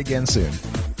talk to you again soon.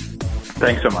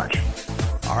 Thanks so much.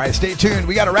 All right, stay tuned.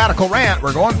 We got a radical rant.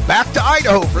 We're going back to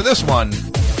Idaho for this one.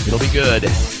 It'll be good.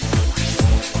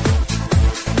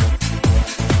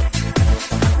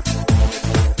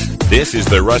 This is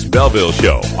the Russ Belville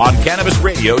Show on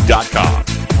CannabisRadio.com.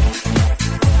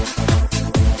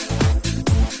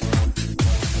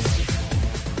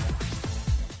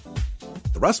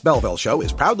 The Russ Belville Show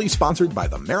is proudly sponsored by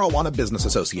the Marijuana Business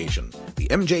Association. The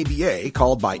MJBA,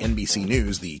 called by NBC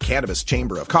News the Cannabis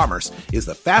Chamber of Commerce, is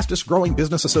the fastest growing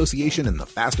business association in the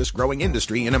fastest growing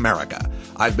industry in America.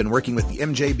 I've been working with the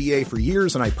MJBA for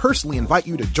years, and I personally invite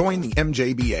you to join the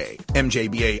MJBA.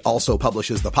 MJBA also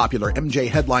publishes the popular MJ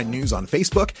Headline News on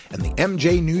Facebook and the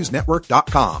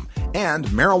MJNewsNetwork.com and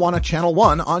Marijuana Channel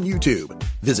 1 on YouTube.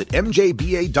 Visit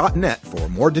MJBA.net for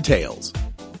more details.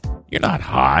 You're not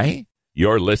high.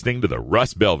 You're listening to the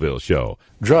Russ Belville Show.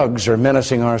 Drugs are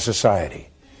menacing our society.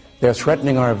 They're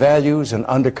threatening our values and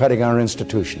undercutting our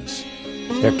institutions.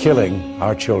 They're killing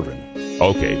our children.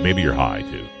 Okay, maybe you're high,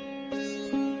 too.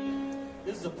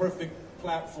 This is a perfect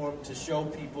platform to show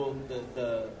people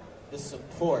the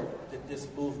support that this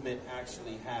movement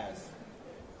actually has.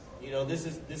 You know, this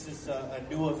is a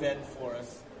new event for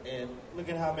us, and look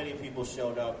at how many people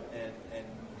showed up and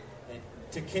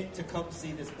to come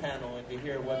see this panel and to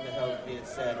hear what the hell is being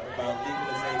said about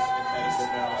legalization in medical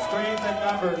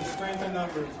marijuana. Strength in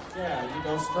numbers. Yeah, you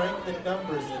know, strength in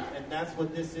numbers, and that's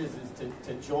what this is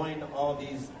to join all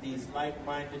these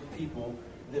like-minded people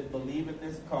that believe in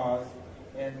this cause,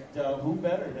 and who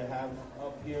better to have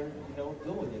up here, you know,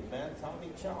 doing it, man?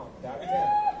 Tommy Chong, goddamn.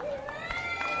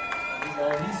 You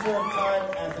know, he served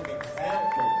time as an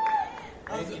example.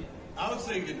 I was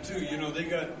thinking, too, you know, they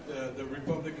got the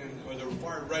Republican or the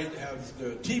far right has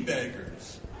the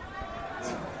teabaggers.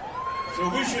 So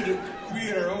we should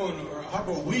create our own, or how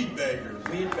about weed baggers?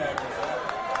 Weed baggers.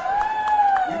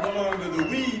 We belong to the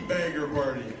weed bagger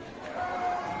party.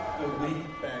 The weed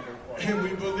bagger party. And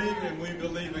we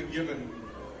believe in giving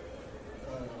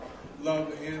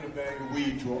love and a bag of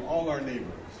weed to all our neighbors.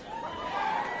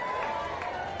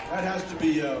 That has to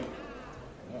be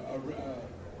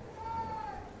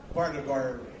part of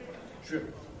our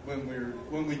trip when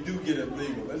we do get it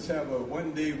legal. Let's have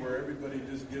one day where everybody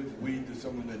just gives weed to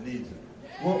someone that needs it.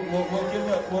 We'll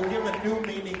give a new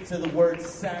meaning to the word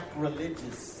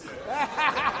sacrilegious.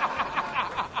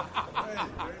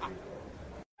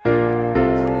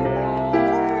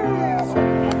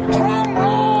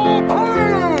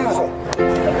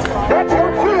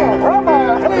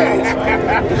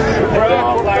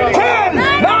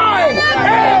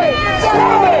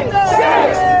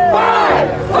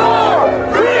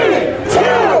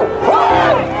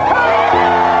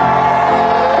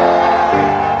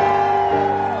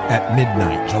 At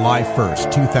midnight, July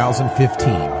 1st, 2015,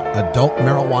 adult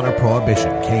marijuana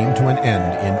prohibition came to an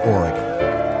end in Oregon.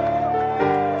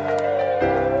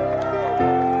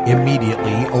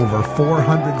 Immediately, over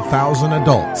 400,000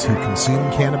 adults who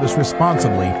consume cannabis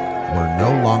responsibly were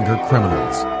no longer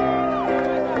criminals.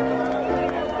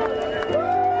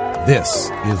 This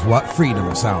is what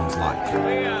freedom sounds like.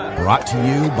 Brought to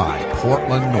you by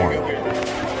Portland Oil.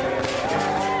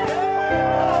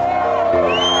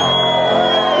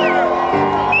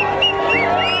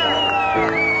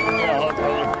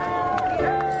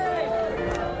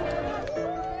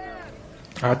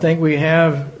 I think we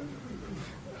have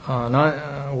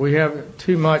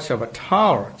too much of a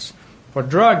tolerance for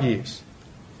drug use,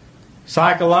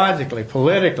 psychologically,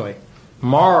 politically,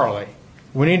 morally.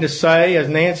 We need to say, as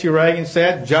Nancy Reagan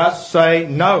said, just say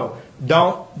no.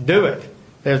 Don't do it.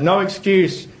 There's no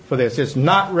excuse for this. It's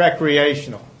not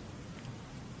recreational.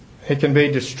 It can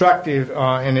be destructive,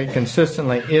 and it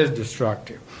consistently is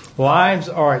destructive. Lives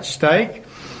are at stake,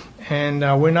 and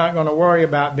we're not going to worry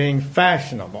about being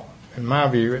fashionable, in my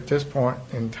view, at this point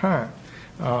in time.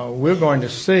 We're going to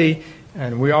see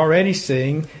And we're already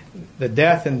seeing the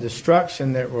death and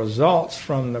destruction that results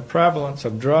from the prevalence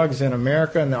of drugs in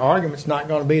America, and the argument's not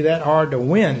going to be that hard to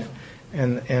win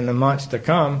in the months to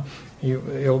come.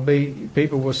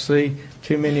 People will see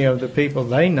too many of the people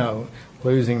they know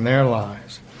losing their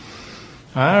lives.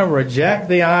 I reject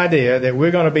the idea that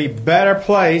we're going to be better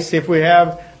placed if we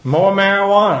have more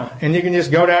marijuana, and you can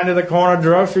just go down to the corner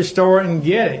grocery store and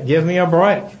get it. Give me a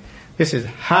break. This is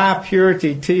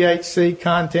high-purity THC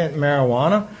content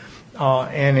marijuana,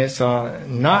 and it's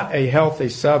not a healthy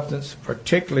substance,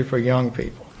 particularly for young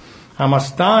people. I'm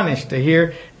astonished to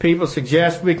hear people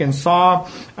suggest we can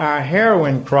solve our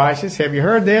heroin crisis. Have you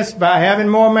heard this? By having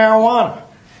more marijuana.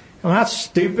 Well, how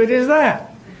stupid is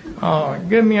that?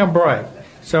 Give me a break.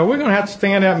 So we're going to have to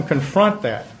stand up and confront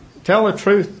that. Tell the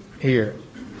truth here.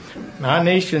 Our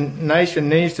nation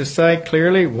needs to say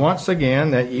clearly once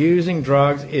again that using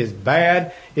drugs is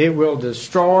bad. It will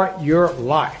destroy your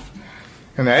life.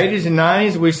 In the 80s and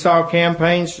 90s, we saw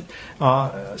campaigns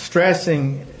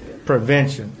stressing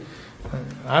prevention.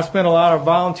 I spent a lot of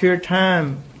volunteer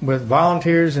time with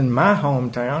volunteers in my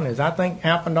hometown, as I think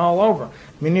happened all over.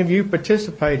 Many of you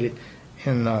participated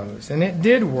in those, and it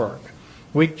did work.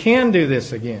 We can do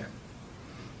this again.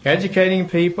 Educating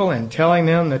people and telling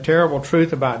them the terrible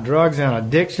truth about drugs and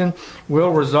addiction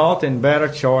will result in better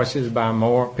choices by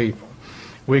more people.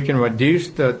 We can reduce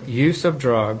the use of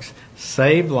drugs,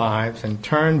 save lives, and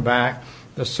turn back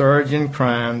the surge in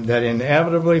crime that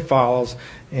inevitably follows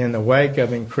in the wake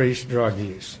of increased drug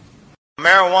use.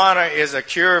 Marijuana is a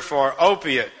cure for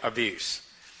opiate abuse.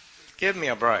 Give me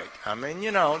a break. I mean,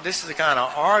 this is the kind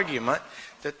of argument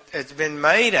that has been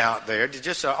made out there,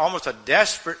 just almost a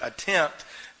desperate attempt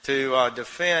to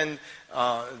defend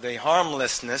the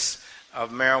harmlessness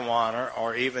of marijuana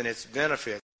or even its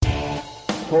benefits.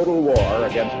 Total war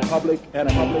against public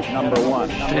enemy number one.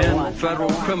 10 federal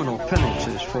criminal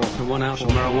penalties for 1 ounce of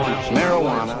marijuana.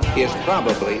 Marijuana is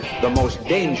probably the most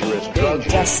dangerous drug.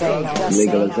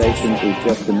 Legalization is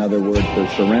just another word for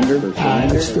surrender. I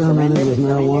experimented with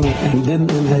marijuana and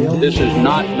didn't inhale. This is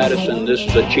not medicine. This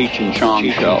is a Cheech and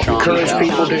Chong show. Encourage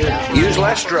people to use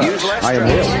less drugs. I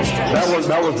inhaled.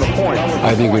 That was the point.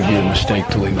 I think it would be a mistake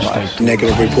to legalize.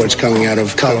 Negative reports coming out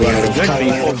of Colorado. Good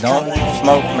people don't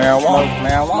smoke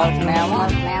marijuana. Radical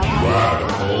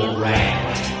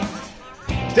Rant.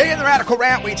 Today in the Radical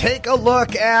Rant, we take a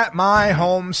look at my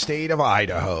home state of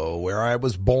Idaho, where I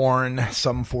was born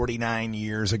some 49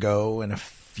 years ago in a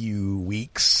few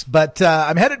weeks. But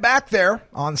I'm headed back there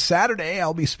on Saturday.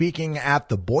 I'll be speaking at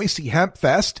the Boise Hemp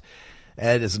Fest.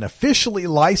 It is an officially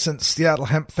licensed Seattle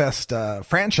Hemp Fest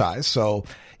franchise, so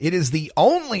it is the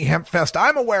only hemp fest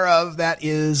I'm aware of that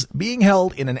is being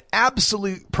held in an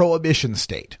absolute prohibition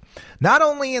state. Not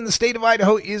only in the state of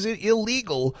Idaho is it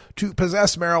illegal to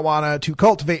possess marijuana, to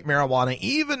cultivate marijuana,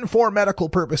 even for medical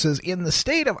purposes, in the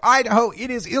state of Idaho,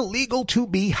 it is illegal to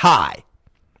be high.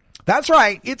 That's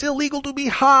right, it's illegal to be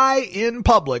high in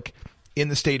public in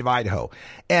the state of Idaho.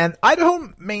 And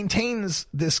Idaho maintains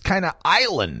this kind of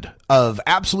island of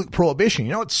absolute prohibition.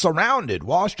 It's surrounded.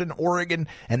 Washington, Oregon,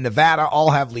 and Nevada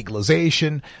all have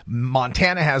legalization.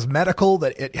 Montana has medical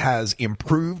that it has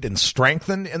improved and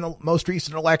strengthened in the most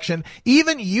recent election.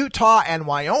 Even Utah and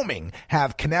Wyoming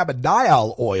have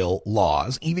cannabidiol oil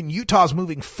laws. Even Utah's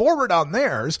moving forward on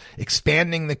theirs,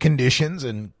 expanding the conditions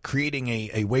and creating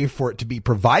a way for it to be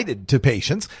provided to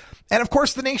patients. And of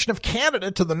course, the nation of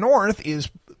Canada to the north is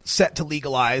set to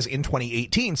legalize in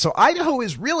 2018. So Idaho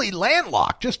is really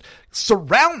landlocked, just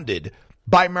surrounded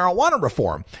by marijuana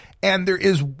reform. And there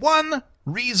is one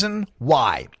reason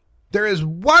why. There is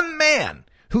one man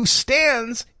who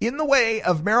stands in the way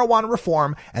of marijuana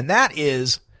reform, and that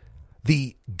is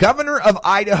the governor of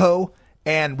Idaho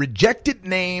and rejected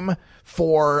name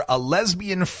for a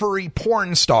lesbian furry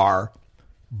porn star,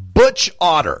 Butch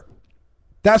Otter.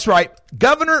 That's right,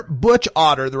 Governor Butch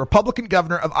Otter, the Republican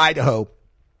governor of Idaho,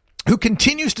 who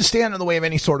continues to stand in the way of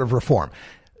any sort of reform.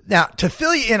 Now, to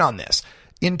fill you in on this,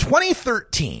 in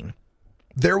 2013,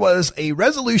 there was a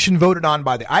resolution voted on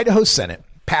by the Idaho Senate,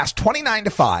 passed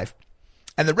 29-5,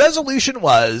 and the resolution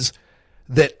was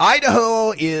that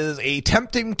Idaho is a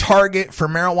tempting target for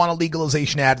marijuana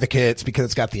legalization advocates because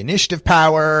it's got the initiative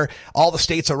power. All the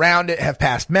states around it have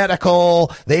passed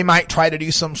medical. They might try to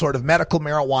do some sort of medical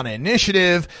marijuana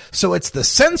initiative. So it's the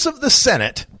sense of the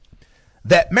Senate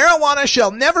that marijuana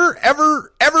shall never,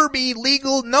 ever, ever be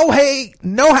legal. No way,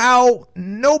 no how,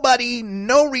 nobody,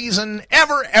 no reason,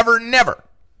 ever, ever, never.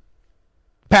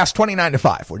 Passed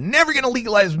 29-5. We're never going to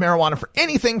legalize marijuana for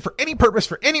anything, for any purpose,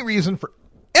 for any reason, for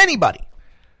anybody.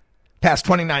 Passed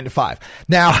 29-5.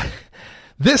 Now,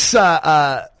 this,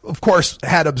 of course,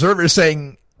 had observers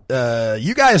saying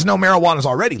you guys know marijuana is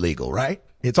already legal, right?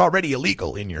 It's already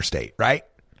illegal in your state, right?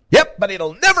 Yep, but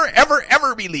it'll never, ever,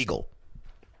 ever be legal.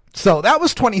 So that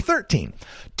was 2013.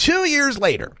 2 years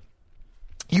later,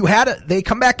 they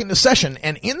come back into session,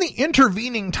 and in the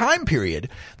intervening time period,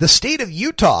 the state of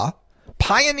Utah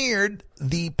pioneered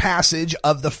the passage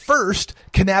of the first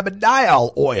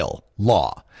cannabidiol oil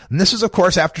law. And this is, of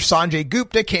course, after Sanjay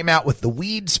Gupta came out with the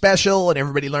weed special, and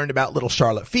everybody learned about little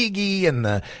Charlotte Figi and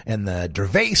the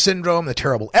Dravet syndrome, the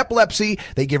terrible epilepsy.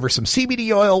 They give her some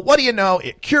CBD oil. What do you know?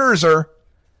 It cures her.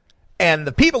 And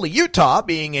the people of Utah,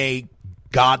 being a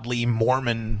godly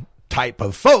Mormon type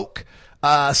of folk,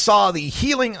 saw the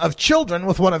healing of children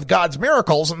with one of God's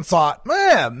miracles and thought,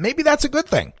 maybe that's a good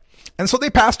thing. And so they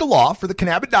passed a law for the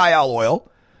cannabidiol oil.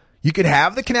 You could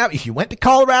have the cannabis. If you went to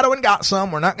Colorado and got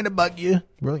some, we're not going to bug you.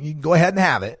 You can go ahead and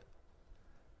have it.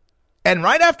 And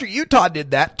right after Utah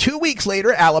did that, 2 weeks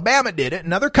later, Alabama did it.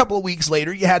 Another couple of weeks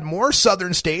later, you had more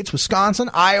southern states, Wisconsin,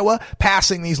 Iowa,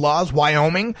 passing these laws,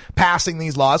 Wyoming passing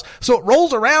these laws. So it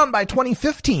rolls around by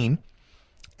 2015.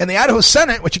 And the Idaho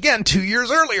Senate, which again, 2 years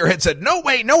earlier had said, no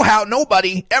way, no how,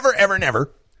 nobody, ever, ever,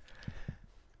 never.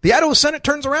 The Idaho Senate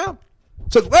turns around.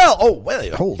 Says,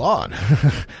 hold on.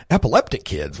 Epileptic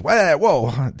kids.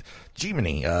 Whoa,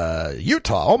 Jiminy,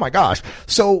 Utah. Oh my gosh.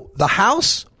 So the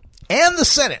House and the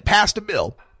Senate passed a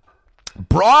bill,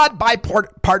 broad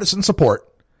bipartisan support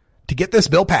to get this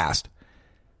bill passed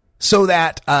so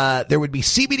that, there would be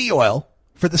CBD oil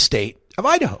for the state of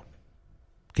Idaho.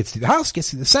 Gets through the House,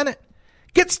 gets through the Senate,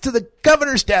 gets to the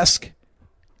governor's desk,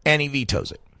 and he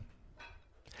vetoes it.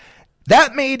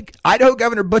 That made Idaho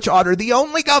Governor Butch Otter the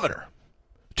only governor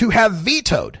to have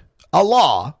vetoed a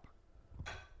law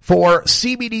for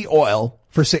CBD oil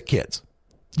for sick kids.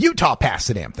 Utah passed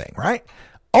the damn thing, right?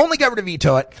 Only governor to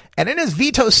veto it. And in his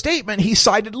veto statement, he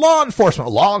cited law enforcement.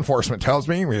 Law enforcement tells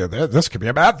me this could be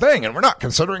a bad thing, and we're not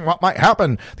considering what might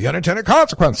happen, the unintended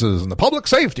consequences and the public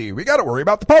safety. We got to worry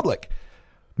about the public.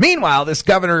 Meanwhile, this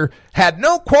governor had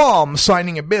no qualms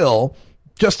signing a bill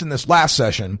just in this last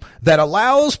session that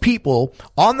allows people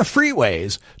on the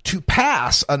freeways to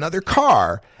pass another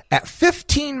car at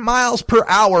 15 miles per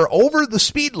hour over the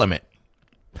speed limit.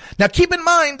 Now, keep in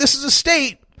mind, this is a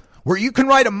state where you can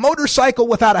ride a motorcycle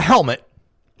without a helmet.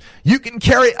 You can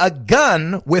carry a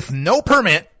gun with no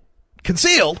permit,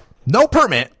 concealed, no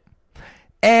permit,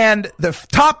 and the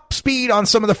top speed on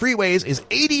some of the freeways is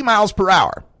 80 miles per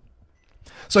hour.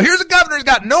 So here's a governor who's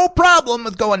got no problem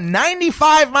with going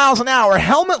 95 miles an hour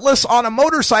helmetless on a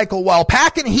motorcycle while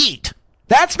packing heat.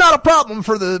 That's not a problem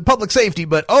for the public safety,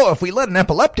 but if we let an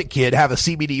epileptic kid have a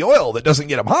CBD oil that doesn't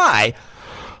get him high,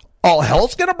 all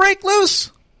hell's going to break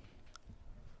loose.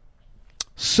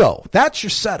 So that's your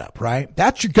setup, right?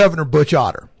 That's your Governor Butch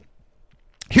Otter.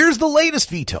 Here's the latest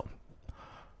veto.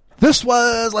 This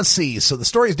was, let's see, so the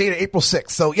story is dated April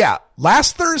 6th. So yeah,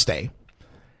 last Thursday,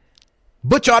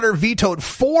 Butch Otter vetoed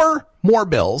 4 more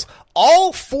bills.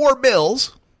 All 4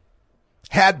 bills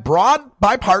had broad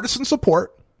bipartisan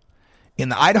support in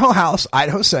the Idaho House,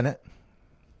 Idaho Senate.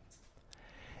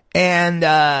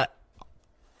 And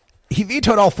he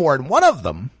vetoed all 4. And one of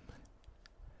them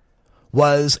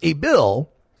was a bill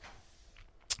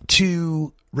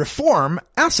to reform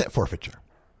asset forfeiture.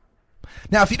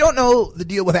 Now, if you don't know the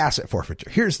deal with asset forfeiture,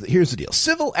 here's the deal.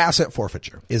 Civil asset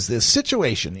forfeiture is this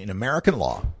situation in American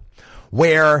law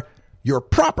where your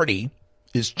property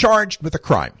is charged with a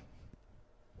crime.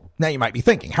 Now you might be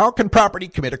thinking, how can property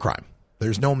commit a crime?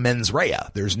 There's no mens rea.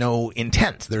 There's no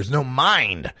intent. There's no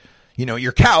mind. You know,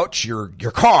 your couch, your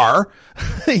car,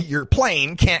 your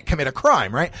plane can't commit a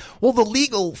crime, right? Well, the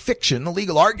legal fiction, the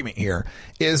legal argument here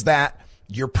is that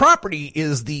your property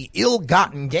is the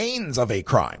ill-gotten gains of a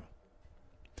crime.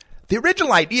 The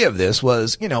original idea of this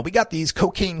was, we got these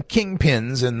cocaine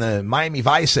kingpins in the Miami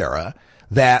Vice era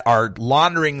that are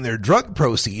laundering their drug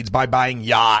proceeds by buying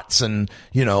yachts and,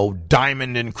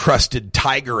 diamond encrusted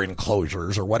tiger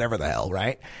enclosures or whatever the hell,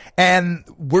 right? And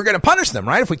we're going to punish them,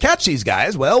 right? If we catch these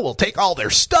guys, well, we'll take all their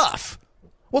stuff.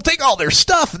 We'll take all their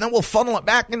stuff and then we'll funnel it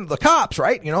back into the cops,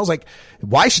 right? It's like,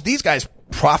 why should these guys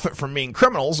profit from being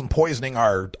criminals and poisoning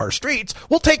our streets?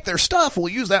 We'll take their stuff. We'll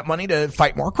use that money to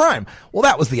fight more crime. Well,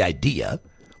 that was the idea.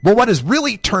 Well, what has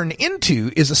really turned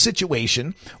into is a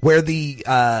situation where the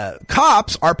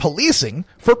cops are policing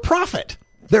for profit.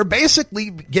 They're basically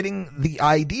getting the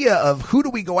idea of who do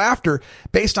we go after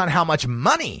based on how much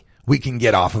money we can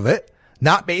get off of it,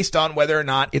 not based on whether or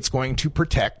not it's going to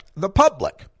protect the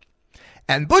public.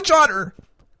 And Butch Otter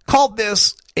called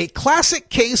this a classic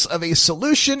case of a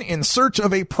solution in search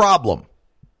of a problem.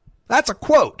 That's a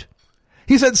quote.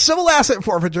 He said civil asset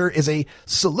forfeiture is a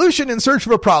solution in search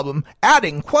of a problem,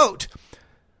 adding, quote,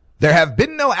 There have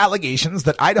been no allegations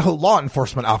that Idaho law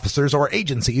enforcement officers or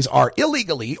agencies are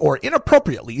illegally or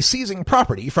inappropriately seizing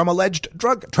property from alleged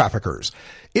drug traffickers.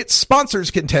 Its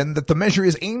sponsors contend that the measure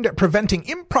is aimed at preventing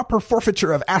improper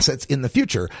forfeiture of assets in the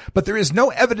future, but there is no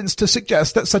evidence to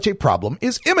suggest that such a problem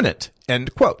is imminent.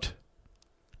 End quote.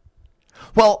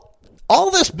 Well, all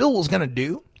this bill was going to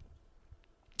do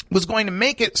was going to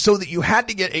make it so that you had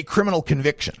to get a criminal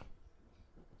conviction.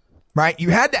 Right?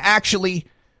 You had to actually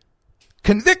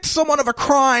convict someone of a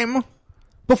crime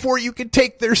before you could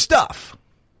take their stuff.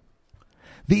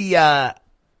 It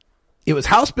was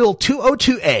House Bill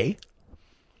 202A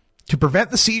to prevent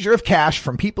the seizure of cash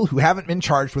from people who haven't been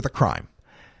charged with a crime.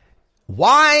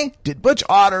 Why did Butch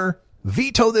Otter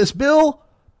veto this bill?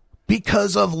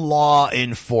 Because of law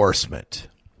enforcement.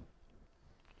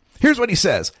 Here's what he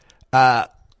says.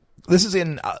 This is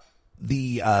in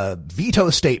the veto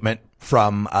statement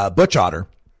from Butch Otter.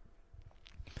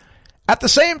 At the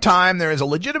same time, there is a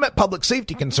legitimate public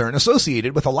safety concern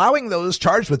associated with allowing those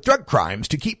charged with drug crimes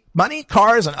to keep money,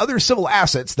 cars, and other civil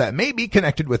assets that may be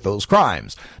connected with those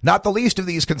crimes. Not the least of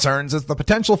these concerns is the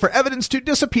potential for evidence to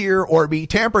disappear or be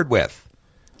tampered with.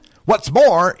 What's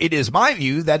more, it is my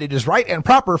view that it is right and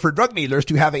proper for drug dealers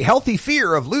to have a healthy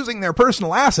fear of losing their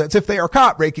personal assets if they are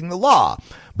caught breaking the law.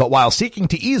 But while seeking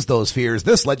to ease those fears,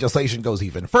 this legislation goes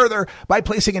even further by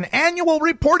placing an annual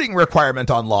reporting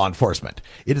requirement on law enforcement.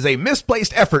 It is a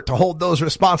misplaced effort to hold those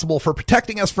responsible for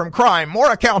protecting us from crime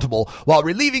more accountable while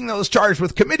relieving those charged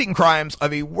with committing crimes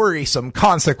of a worrisome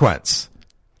consequence.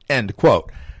 End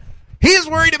quote. He's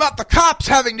worried about the cops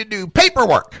having to do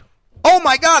paperwork. Oh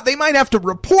my God, they might have to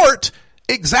report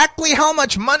exactly how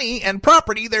much money and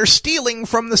property they're stealing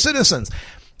from the citizens.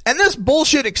 And this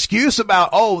bullshit excuse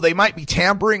about, oh, they might be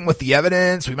tampering with the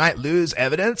evidence, we might lose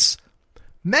evidence.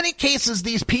 Many cases,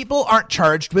 these people aren't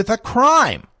charged with a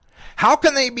crime. How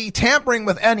can they be tampering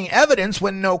with any evidence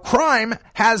when no crime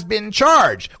has been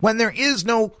charged, when there is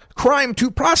no crime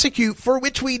to prosecute for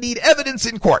which we need evidence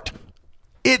in court?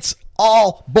 It's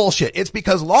all bullshit. It's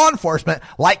because law enforcement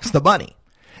likes the money.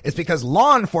 It's because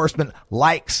law enforcement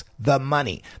likes the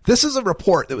money. This is a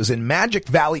report that was in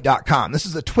magicvalley.com. This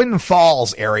is the Twin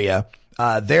Falls area,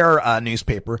 their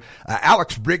newspaper.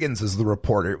 Alex Briggins is the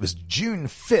reporter. It was June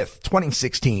 5th,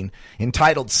 2016,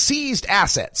 entitled Seized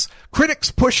Assets. Critics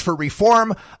Push for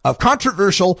Reform of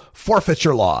Controversial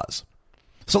Forfeiture Laws.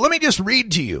 So let me just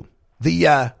read to you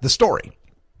the story.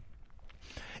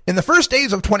 In the first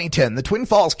days of 2010, the Twin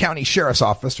Falls County Sheriff's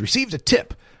Office received a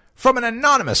tip from an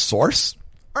anonymous source,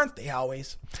 aren't they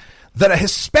always, that a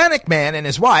Hispanic man and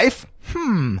his wife,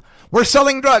 were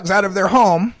selling drugs out of their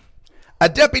home. A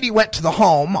deputy went to the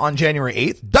home on January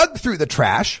 8th, dug through the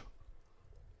trash,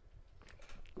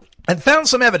 and found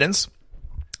some evidence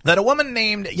that a woman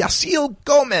named Yacil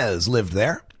Gomez lived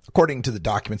there, according to the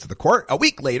documents of the court. A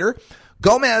week later,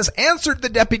 Gomez answered the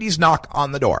deputy's knock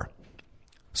on the door.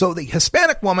 So the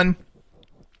Hispanic woman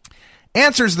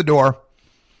answers the door,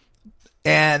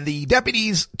 and the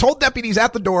deputies told deputies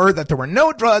at the door that there were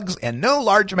no drugs and no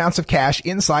large amounts of cash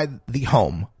inside the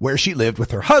home where she lived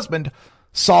with her husband,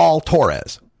 Saul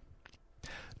Torres.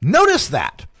 Notice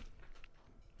that.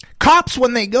 Cops,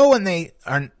 when they go and they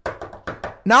are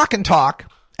knock and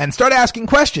talk and start asking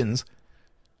questions,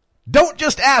 don't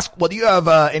just ask, well, do you have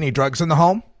any drugs in the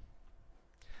home?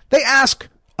 They ask,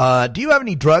 do you have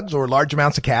any drugs or large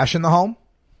amounts of cash in the home?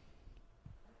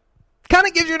 Kind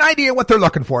of gives you an idea what they're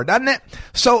looking for, doesn't it?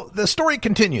 So the story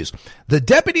continues. The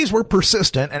deputies were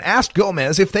persistent and asked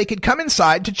Gomez if they could come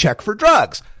inside to check for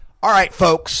drugs. All right,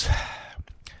 folks,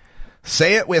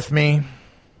 say it with me.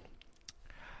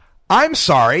 I'm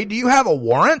sorry, do you have a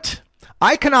warrant?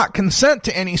 I cannot consent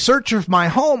to any search of my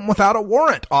home without a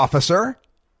warrant, officer.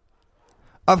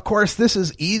 Of course, this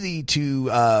is easy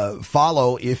to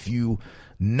follow if you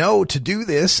know to do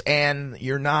this and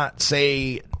you're not,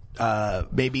 say,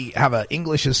 maybe have an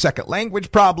English as second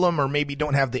language problem, or maybe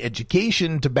don't have the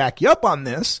education to back you up on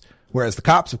this, whereas the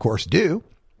cops, of course, do.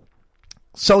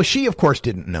 So she, of course,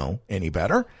 didn't know any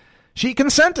better. She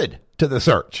consented to the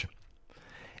search.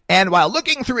 And while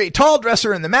looking through a tall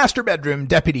dresser in the master bedroom,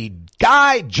 Deputy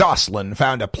Guy Jocelyn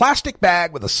found a plastic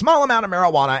bag with a small amount of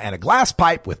marijuana and a glass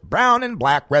pipe with brown and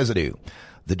black residue.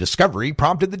 The discovery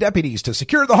prompted the deputies to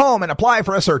secure the home and apply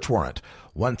for a search warrant.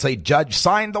 Once a judge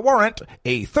signed the warrant,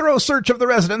 a thorough search of the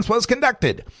residence was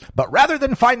conducted. But rather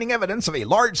than finding evidence of a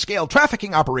large-scale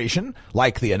trafficking operation,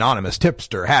 like the anonymous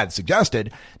tipster had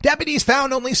suggested, deputies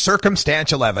found only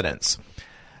circumstantial evidence.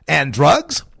 And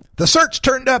drugs? The search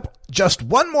turned up just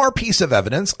one more piece of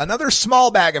evidence, another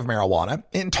small bag of marijuana.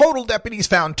 In total, deputies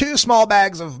found 2 small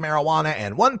bags of marijuana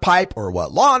and 1 pipe, or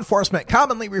what law enforcement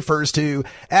commonly refers to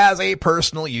as a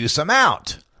personal use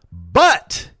amount.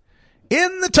 But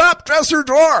in the top dresser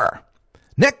drawer,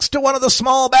 next to one of the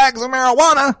small bags of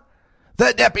marijuana,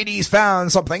 the deputies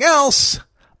found something else,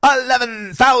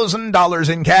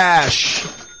 $11,000 in cash.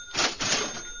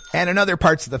 And in other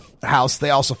parts of the house, they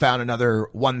also found another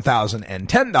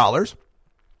 $1,010.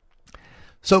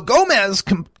 So Gomez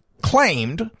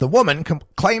claimed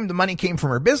the money came from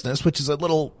her business, which is a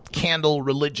little candle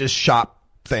religious shop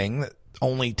thing that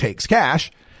only takes cash.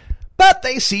 But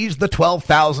they seized the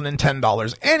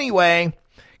 $12,010 anyway,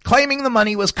 claiming the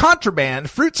money was contraband,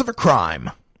 fruits of a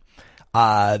crime.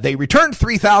 They returned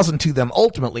 $3,000 to them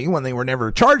ultimately when they were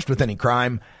never charged with any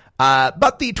crime.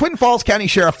 But the Twin Falls County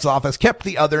Sheriff's Office kept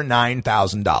the other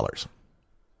 $9,000.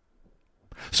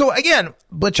 So again,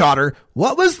 Butch Otter,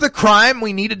 what was the crime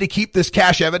we needed to keep this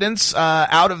cash evidence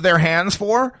out of their hands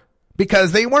for?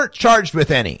 Because they weren't charged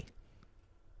with any.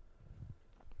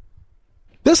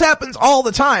 This happens all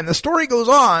the time. The story goes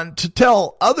on to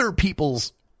tell other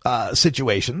people's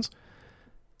situations.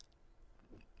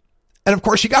 And of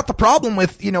course, you got the problem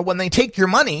with, when they take your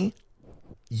money,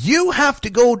 you have to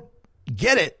go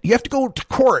get it. You have to go to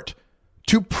court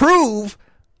to prove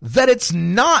that it's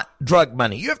not drug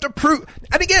money. You have to prove,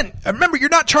 and again, remember, you're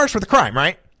not charged with a crime,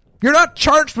 right? You're not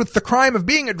charged with the crime of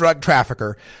being a drug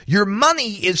trafficker. Your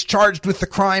money is charged with the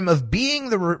crime of being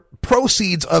the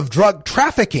proceeds of drug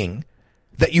trafficking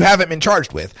that you haven't been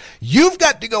charged with. You've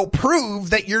got to go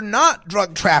prove that you're not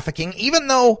drug trafficking, even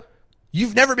though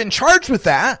you've never been charged with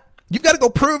that. You've got to go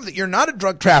prove that you're not a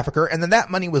drug trafficker and that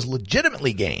money was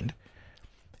legitimately gained.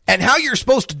 And how you're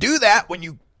supposed to do that when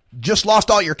you just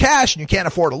lost all your cash and you can't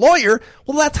afford a lawyer,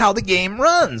 well, that's how the game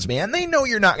runs, man. They know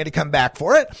you're not going to come back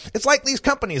for it. It's like these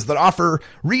companies that offer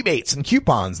rebates and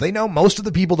coupons. They know most of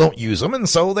the people don't use them, and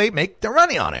so they make their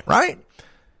money on it, right?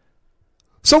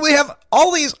 So we have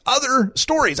all these other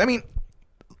stories. I mean,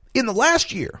 in the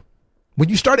last year, when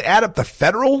you start to add up the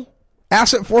federal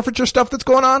asset forfeiture stuff that's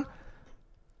going on,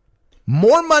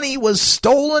 more money was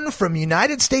stolen from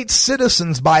United States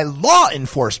citizens by law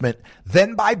enforcement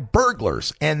than by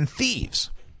burglars and thieves.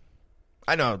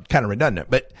 I know, kind of redundant,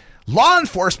 but law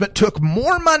enforcement took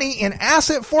more money in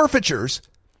asset forfeitures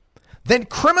than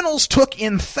criminals took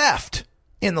in theft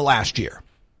in the last year.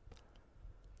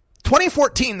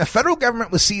 2014, the federal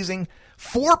government was seizing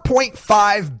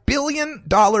 $4.5 billion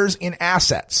in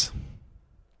assets.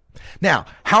 Now,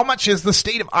 how much is the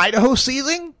state of Idaho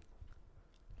seizing?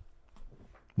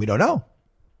 We don't know.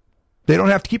 They don't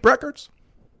have to keep records.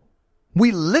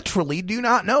 We literally do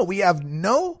not know. We have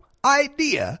no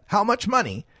idea how much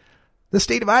money the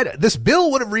state of Idaho. This bill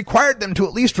would have required them to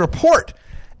at least report.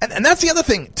 And that's the other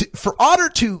thing. For Otter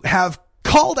to have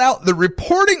called out the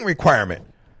reporting requirement.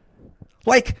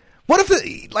 Like, what if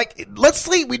let's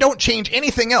say we don't change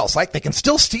anything else. Like, they can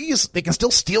still steal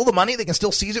the money. They can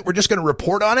still seize it. We're just going to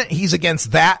report on it. He's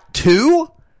against that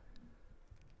too.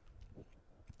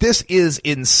 This is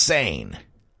insane.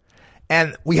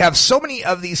 And we have so many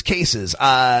of these cases.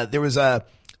 There was a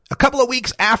couple of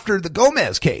weeks after the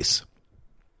Gomez case,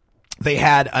 they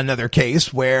had another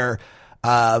case where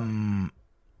cars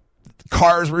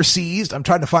were seized. I'm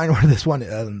trying to find where this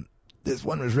one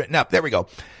was written up. There we go.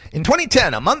 In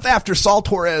 2010, a month after Saul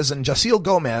Torres and Jacil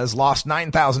Gomez lost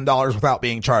 $9,000 without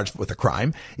being charged with a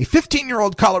crime, a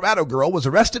 15-year-old Colorado girl was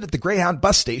arrested at the Greyhound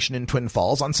bus station in Twin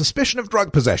Falls on suspicion of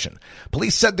drug possession.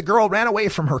 Police said the girl ran away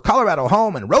from her Colorado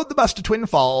home and rode the bus to Twin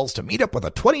Falls to meet up with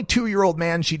a 22-year-old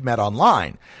man she'd met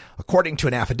online. According to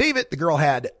an affidavit, the girl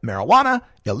had marijuana,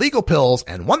 illegal pills,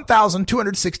 and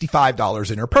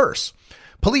 $1,265 in her purse.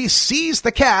 Police seized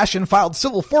the cash and filed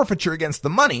civil forfeiture against the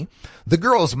money. The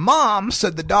girl's mom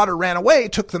said the daughter ran away,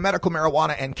 took the medical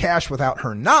marijuana and cash without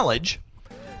her knowledge.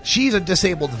 She's a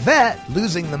disabled vet.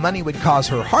 Losing the money would cause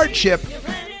her hardship.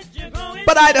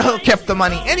 But Idaho kept the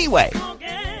money anyway.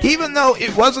 Even though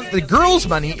it wasn't the girl's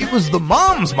money, it was the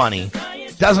mom's money.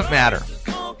 Doesn't matter.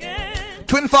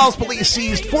 Twin Falls police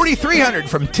seized $4,300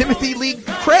 from Timothy Lee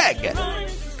Craig.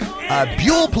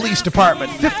 Buell Police Department,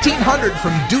 $1,500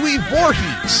 from Dewey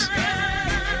Voorhees.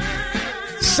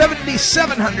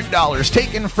 $7,700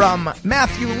 taken from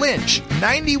Matthew Lynch.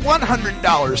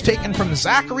 $9,100 taken from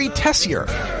Zachary Tessier.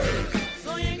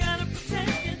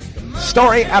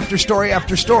 Story after story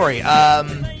after story.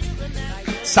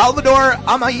 Salvador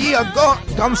Amaya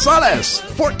Gonzalez,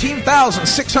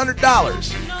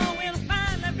 $14,600.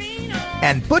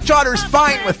 And Butch Otter's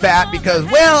fine with that because,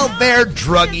 well, they're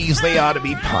druggies. They ought to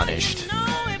be punished.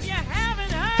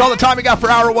 That's all the time we got for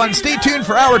Hour 1. Stay tuned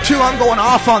for Hour 2. I'm going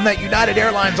off on that United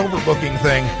Airlines overbooking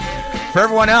thing. For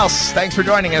everyone else, thanks for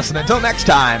joining us, and until next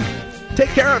time, take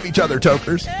care of each other,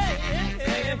 tokers.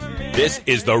 This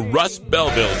is the Russ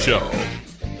Belville Show.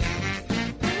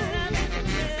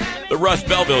 The Russ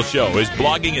Belville Show is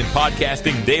blogging and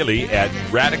podcasting daily at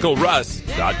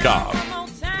RadicalRuss.com.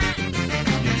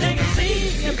 You take a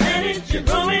seed, you plant it, you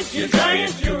grow it, you dry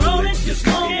it, you roll it, you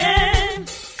smoke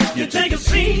it. You take a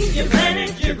seed, you plant